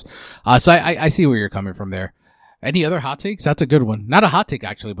 episodes. So I see where you're coming from there. Any other hot takes? That's a good one. Not a hot take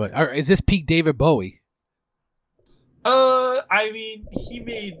actually, but is this peak David Bowie? I mean, he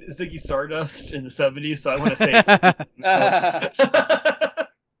made Ziggy Stardust in the 70s, so I want to say it's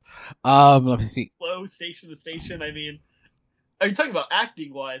let me see. Flow, Station to Station. I mean, are you talking about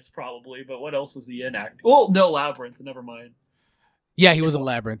acting wise, probably? But what else was he in acting? Well, no, Labyrinth. Never mind. Yeah, he was in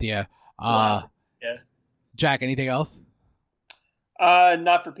Labyrinth. Yeah. Yeah. Jack, anything else?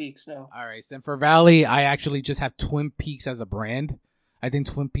 Not for Peaks, no. All right, then for Valley, I actually just have Twin Peaks as a brand. I think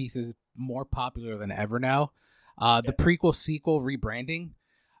Twin Peaks is more popular than ever now. The prequel sequel rebranding,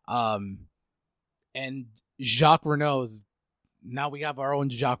 and Jacques Renault's. Now we have our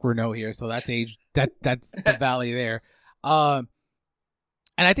own Jacques Renault here, so that's that's the Valley there. And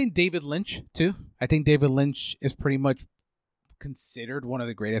I think David Lynch too. I think David Lynch is pretty much considered one of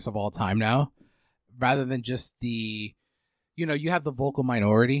the greatest of all time now, rather than just the, you have the vocal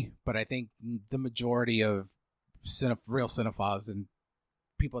minority, but I think the majority of real cinephiles and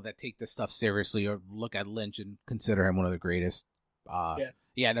people that take this stuff seriously or look at Lynch and consider him one of the greatest.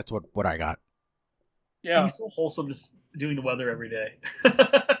 Yeah, that's what I got. Yeah, he's so wholesome, just doing the weather every day.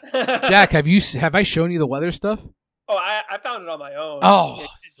 Jack, have I shown you the weather stuff? Oh, I found it on my own. Oh, you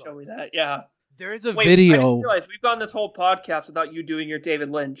did show me that. Yeah, there is a video. I just realized we've gone this whole podcast without you doing your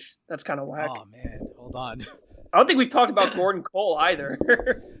David Lynch. That's kind of whack. Oh man, hold on. I don't think we've talked about Gordon Cole either.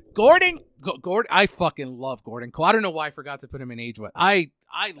 Gordon, I fucking love Gordon Cole. I don't know why I forgot to put him in Age What. I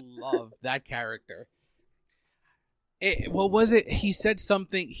love that character. What was it? He said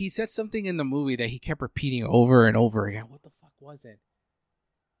something in the movie that he kept repeating over and over again. What the fuck was it?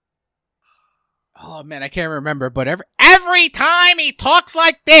 Oh man, I can't remember. But every time he talks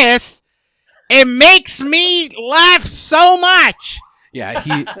like this, it makes me laugh so much. Yeah,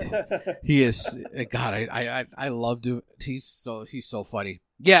 he is. God, I love to. He's so funny.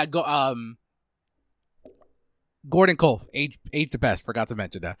 Yeah, Gordon Cole, age the best. Forgot to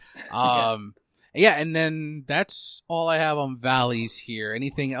mention that. Yeah, and then that's all I have on Valleys here.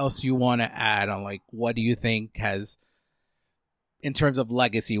 Anything else you want to add on, like, what do you think has, in terms of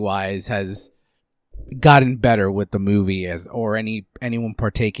legacy wise, has gotten better with the movie or anyone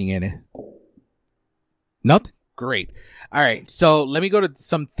partaking in it? Nothing? Great. All right. So let me go to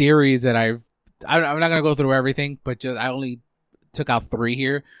some theories that I'm not going to go through everything, but I only took out 3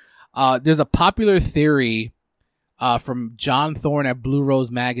 here. There's a popular theory from John Thorne at Blue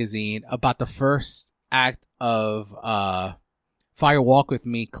Rose Magazine about the first act of Fire Walk With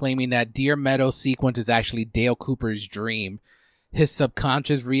Me, claiming that Deer Meadows sequence is actually Dale Cooper's dream, his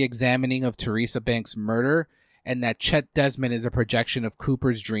subconscious re-examining of Teresa Banks' murder, and that Chet Desmond is a projection of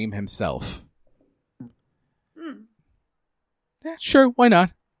Cooper's dream himself. Yeah, sure, why not?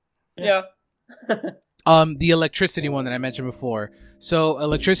 Yeah. The electricity one that I mentioned before. So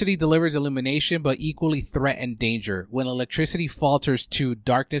electricity delivers illumination, but equally threat and danger. When electricity falters too,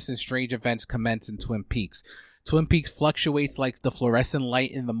 darkness and strange events commence in Twin Peaks. Twin Peaks fluctuates like the fluorescent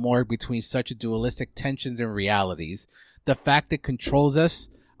light in the morgue between such dualistic tensions and realities. The fact it controls us,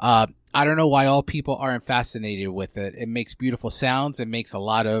 I don't know why all people aren't fascinated with it. It makes beautiful sounds. It makes a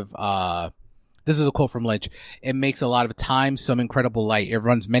lot of, this is a quote from Lynch. It makes a lot of time, some incredible light. It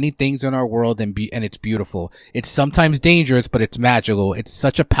runs many things in our world and it's beautiful. It's sometimes dangerous, but it's magical. It's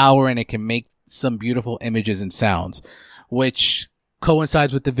such a power and it can make some beautiful images and sounds, which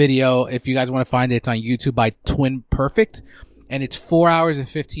coincides with the video. If you guys want to find it, it's on YouTube by Twin Perfect. And it's 4 hours and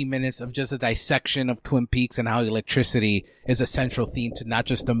 15 minutes of just a dissection of Twin Peaks and how electricity is a central theme to not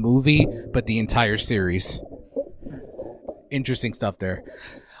just the movie, but the entire series. Interesting stuff there.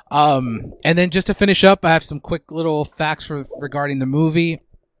 And then just to finish up, I have some quick little facts regarding the movie.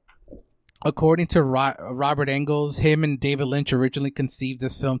 According to Robert Engels, him and David Lynch originally conceived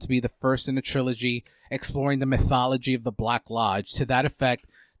this film to be the first in a trilogy exploring the mythology of the Black Lodge. To that effect,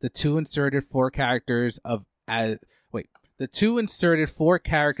 the two inserted four characters as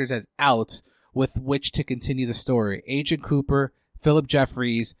outs with which to continue the story. Agent Cooper, Philip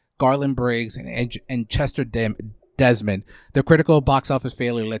Jeffries, Garland Briggs, and Chester Desmond. The critical box office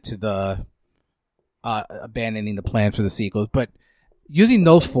failure led to the abandoning the plan for the sequels. But using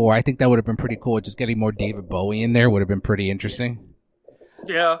those four, I think that would have been pretty cool. Just getting more David Bowie in there would have been pretty interesting.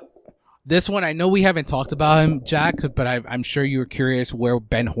 Yeah. This one, I know we haven't talked about him, Jack, but I'm sure you were curious where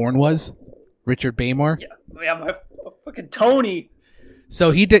Ben Horne was. Richard Baymore. Yeah, my fucking Tony.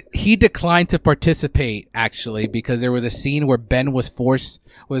 So he declined to participate, actually, because there was a scene where Ben was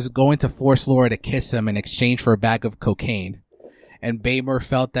going to force Laura to kiss him in exchange for a bag of cocaine. And Baymore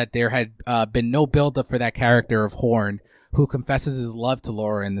felt that there had been no build-up for that character of Horne, who confesses his love to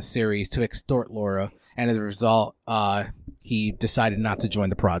Laura in the series to extort Laura, and as a result, he decided not to join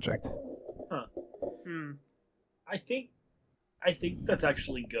the project. Huh. I think that's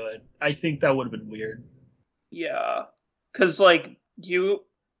actually good. I think that would have been weird. Yeah, because I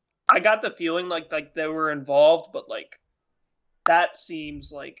got the feeling like they were involved, but that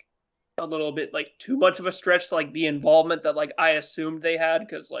seems like a little bit too much of a stretch to the involvement that I assumed they had.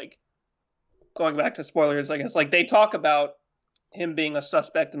 Because going back to spoilers, I guess they talk about him being a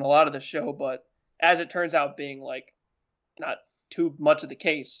suspect in a lot of the show, but as it turns out, being not too much of the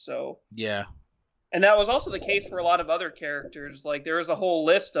case. So yeah. And that was also the case for a lot of other characters. There was a whole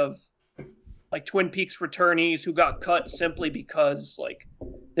list of Twin Peaks returnees who got cut simply because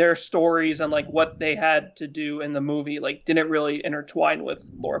their stories and what they had to do in the movie didn't really intertwine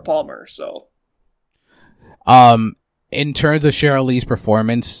with Laura Palmer. So in terms of Sheryl Lee's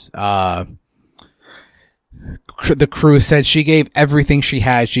performance, the crew said she gave everything she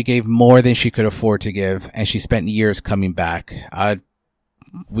had. She gave more than she could afford to give, and she spent years coming back.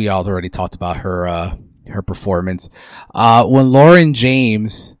 We all already talked about her performance. When Lauren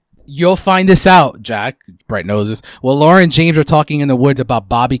James, you'll find this out, Jack, Bright Noses. When Laura and James are talking in the woods about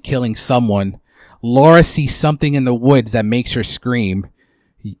Bobby killing someone, Laura sees something in the woods that makes her scream.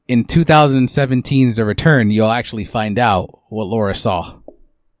 In 2017's The Return, you'll actually find out what Laura saw.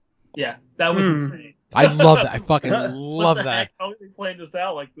 Yeah, that was insane. I love that. I fucking love that. How are they playing this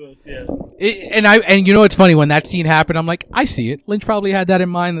out like this? Yeah. And you know what's funny? When that scene happened, I'm like, I see it. Lynch probably had that in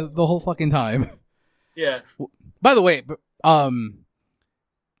mind the whole fucking time. Yeah. By the way,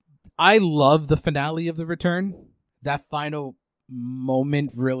 I love the finale of The Return. That final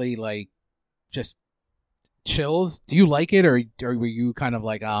moment really just chills. Do you like it, or were you kind of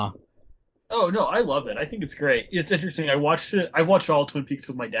Oh no, I love it. I think it's great. It's interesting. I watched all Twin Peaks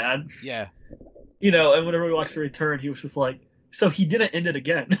with my dad. Yeah. And whenever we watched The Return, he was just like, so he didn't end it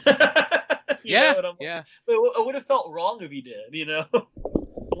again. Yeah. Yeah. But it would have felt wrong if he did, It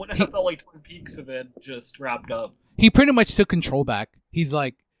wouldn't have felt like Twin Peaks had been just wrapped up. He pretty much took control back. He's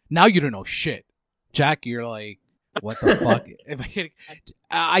like, now you don't know shit. Jack, you're like, what the fuck?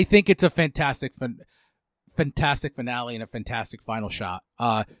 I think it's a fantastic finale and a fantastic final shot.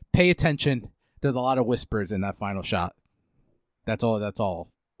 Pay attention. There's a lot of whispers in that final shot. That's all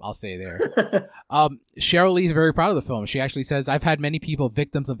I'll say there. Cheryl Lee is very proud of the film. She actually says, "I've had many people,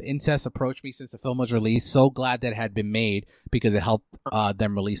 victims of incest, approach me since the film was released. So glad that it had been made because it helped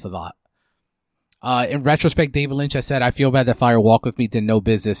them release a lot." In retrospect, David Lynch has said, "I feel bad that Fire Walk With Me did no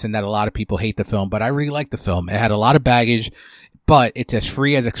business and that a lot of people hate the film, but I really like the film. It had a lot of baggage, but it's as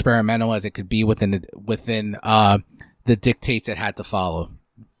free as experimental as it could be within the dictates it had to follow."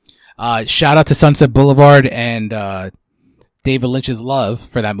 Shout out to Sunset Boulevard and David Lynch's love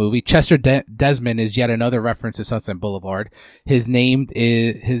for that movie. Chester Desmond is yet another reference to Sunset Boulevard. He is named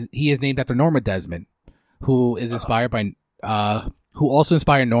after Norma Desmond, who is inspired by who also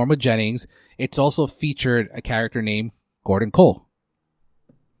inspired Norma Jennings. It's also featured a character named Gordon Cole.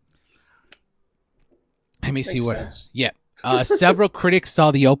 Let me see what. Sense. Yeah. Several critics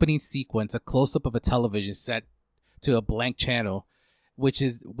saw the opening sequence, a close-up of a television set to a blank channel, which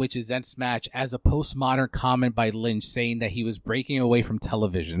is then smashed, as a postmodern comment by Lynch saying that he was breaking away from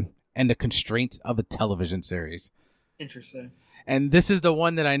television and the constraints of a television series. Interesting. And this is the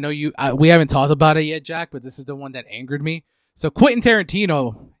one that I know we haven't talked about it yet, Jack, but this is the one that angered me. So Quentin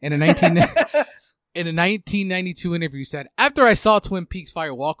Tarantino in a 1992 interview said, "After I saw Twin Peaks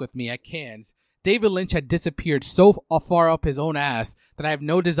Fire Walk With Me at Cannes, David Lynch had disappeared so far up his own ass that I have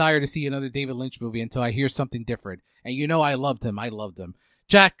no desire to see another David Lynch movie until I hear something different. And you know I loved him.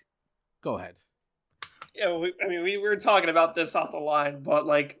 Jack, go ahead." Yeah, we were talking about this off the line, but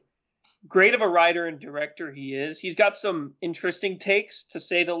like, great of a writer and director he is. He's got some interesting takes, to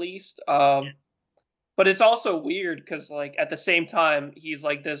say the least. But it's also weird because, like, at the same time, he's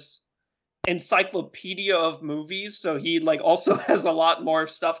like this encyclopedia of movies, so he like also has a lot more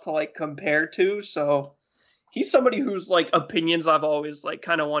stuff to like compare to. So he's somebody whose like opinions I've always like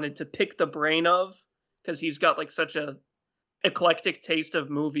kind of wanted to pick the brain of, because he's got like such a eclectic taste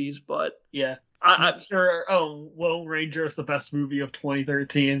of movies. But Yeah. I'm sure. Oh, Lone Ranger is the best movie of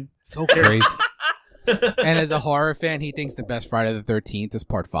 2013. So crazy. And as a horror fan, he thinks the best Friday the 13th is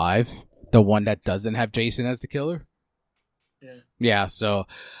Part 5. The one that doesn't have Jason as the killer. Yeah, so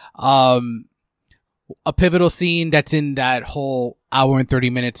a pivotal scene that's in that whole hour and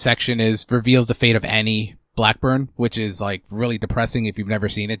 30-minute section reveals the fate of Annie Blackburn, which is like really depressing if you've never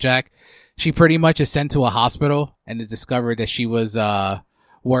seen it, Jack. She pretty much is sent to a hospital and is discovered that she was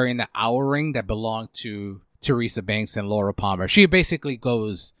wearing the owl ring that belonged to Teresa Banks and Laura Palmer. She basically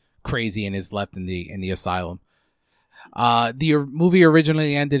goes crazy and is left in the asylum. The movie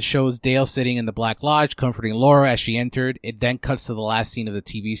originally ended shows Dale sitting in the Black Lodge comforting Laura as she entered. It then cuts to the last scene of the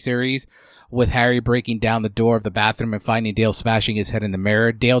TV series with Harry breaking down the door of the bathroom and finding Dale smashing his head in the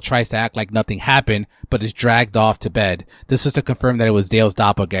mirror. Dale tries to act like nothing happened, but is dragged off to bed. This is to confirm that it was Dale's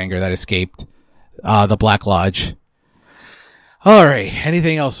doppelganger that escaped the Black Lodge. Alright,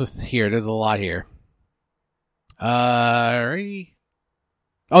 anything else here? There's a lot here. Alright.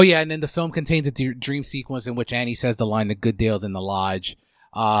 Oh yeah, and then the film contains a dream sequence in which Annie says the line, "The good Dale's in the lodge."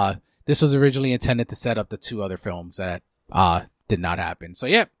 This was originally intended to set up the two other films that did not happen. So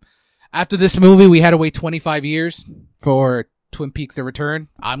yeah, after this movie, we had to wait 25 years for Twin Peaks: The Return.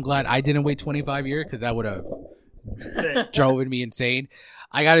 I'm glad I didn't wait 25 years because that would have driven me insane.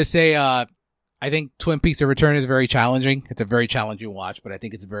 I gotta say, I think Twin Peaks: The Return is very challenging. It's a very challenging watch, but I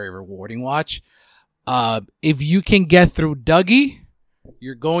think it's a very rewarding watch. If you can get through Dougie,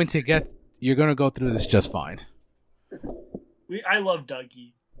 you're going to go through this just fine. I love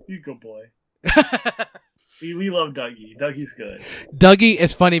Dougie. He's a good boy. we love Dougie. Dougie's good. Dougie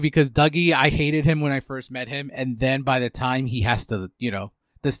is funny because Dougie, I hated him when I first met him, and then by the time he has to,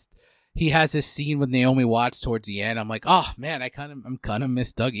 he has this scene with Naomi Watts towards the end. I'm like, oh man, I'm kind of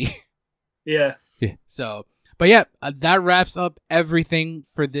miss Dougie. Yeah. So, but yeah, that wraps up everything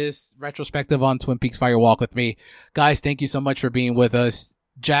for this retrospective on Twin Peaks Fire Walk With Me. Guys, thank you so much for being with us.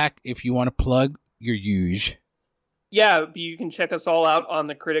 Jack, if you want to plug your huge. Yeah, you can check us all out on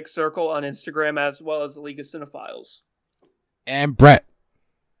the Critic Circle on Instagram as well as the League of Cinephiles. And Brett.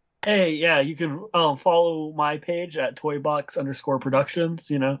 Hey, yeah, you can follow my page at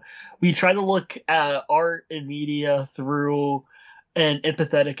toybox_productions. We try to look at art and media through an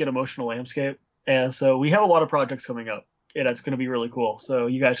empathetic and emotional landscape. And so we have a lot of projects coming up, and it's going to be really cool. So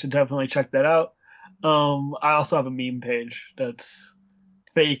you guys should definitely check that out. I also have a meme page that's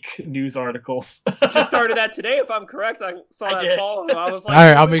fake news articles. Just started that today, if I'm correct. I saw that follow. I was like, all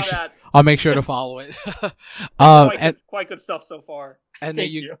right, I'll make sure to follow it. Quite good stuff so far. And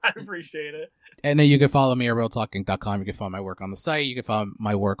Thank you. I appreciate it. And then you can follow me at realtalking.com. You can find my work on the site. You can find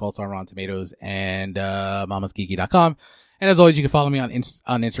my work also on Rotten Tomatoes and mamasgeeky.com. And as always, you can follow me on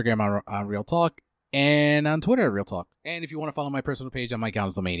Instagram on Real Talk. and on Twitter at Real Talk. And if you want to follow my personal page, I'm Mike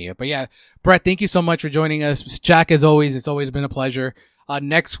Mania. But yeah, Brett, thank you so much for joining us. Jack, as always, it's always been a pleasure.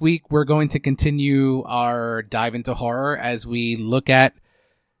 Next week, we're going to continue our dive into horror as we look at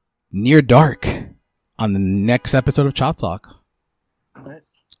Near Dark on the next episode of Chop Talk.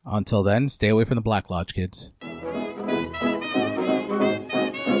 Nice. Until then, stay away from the Black Lodge, kids.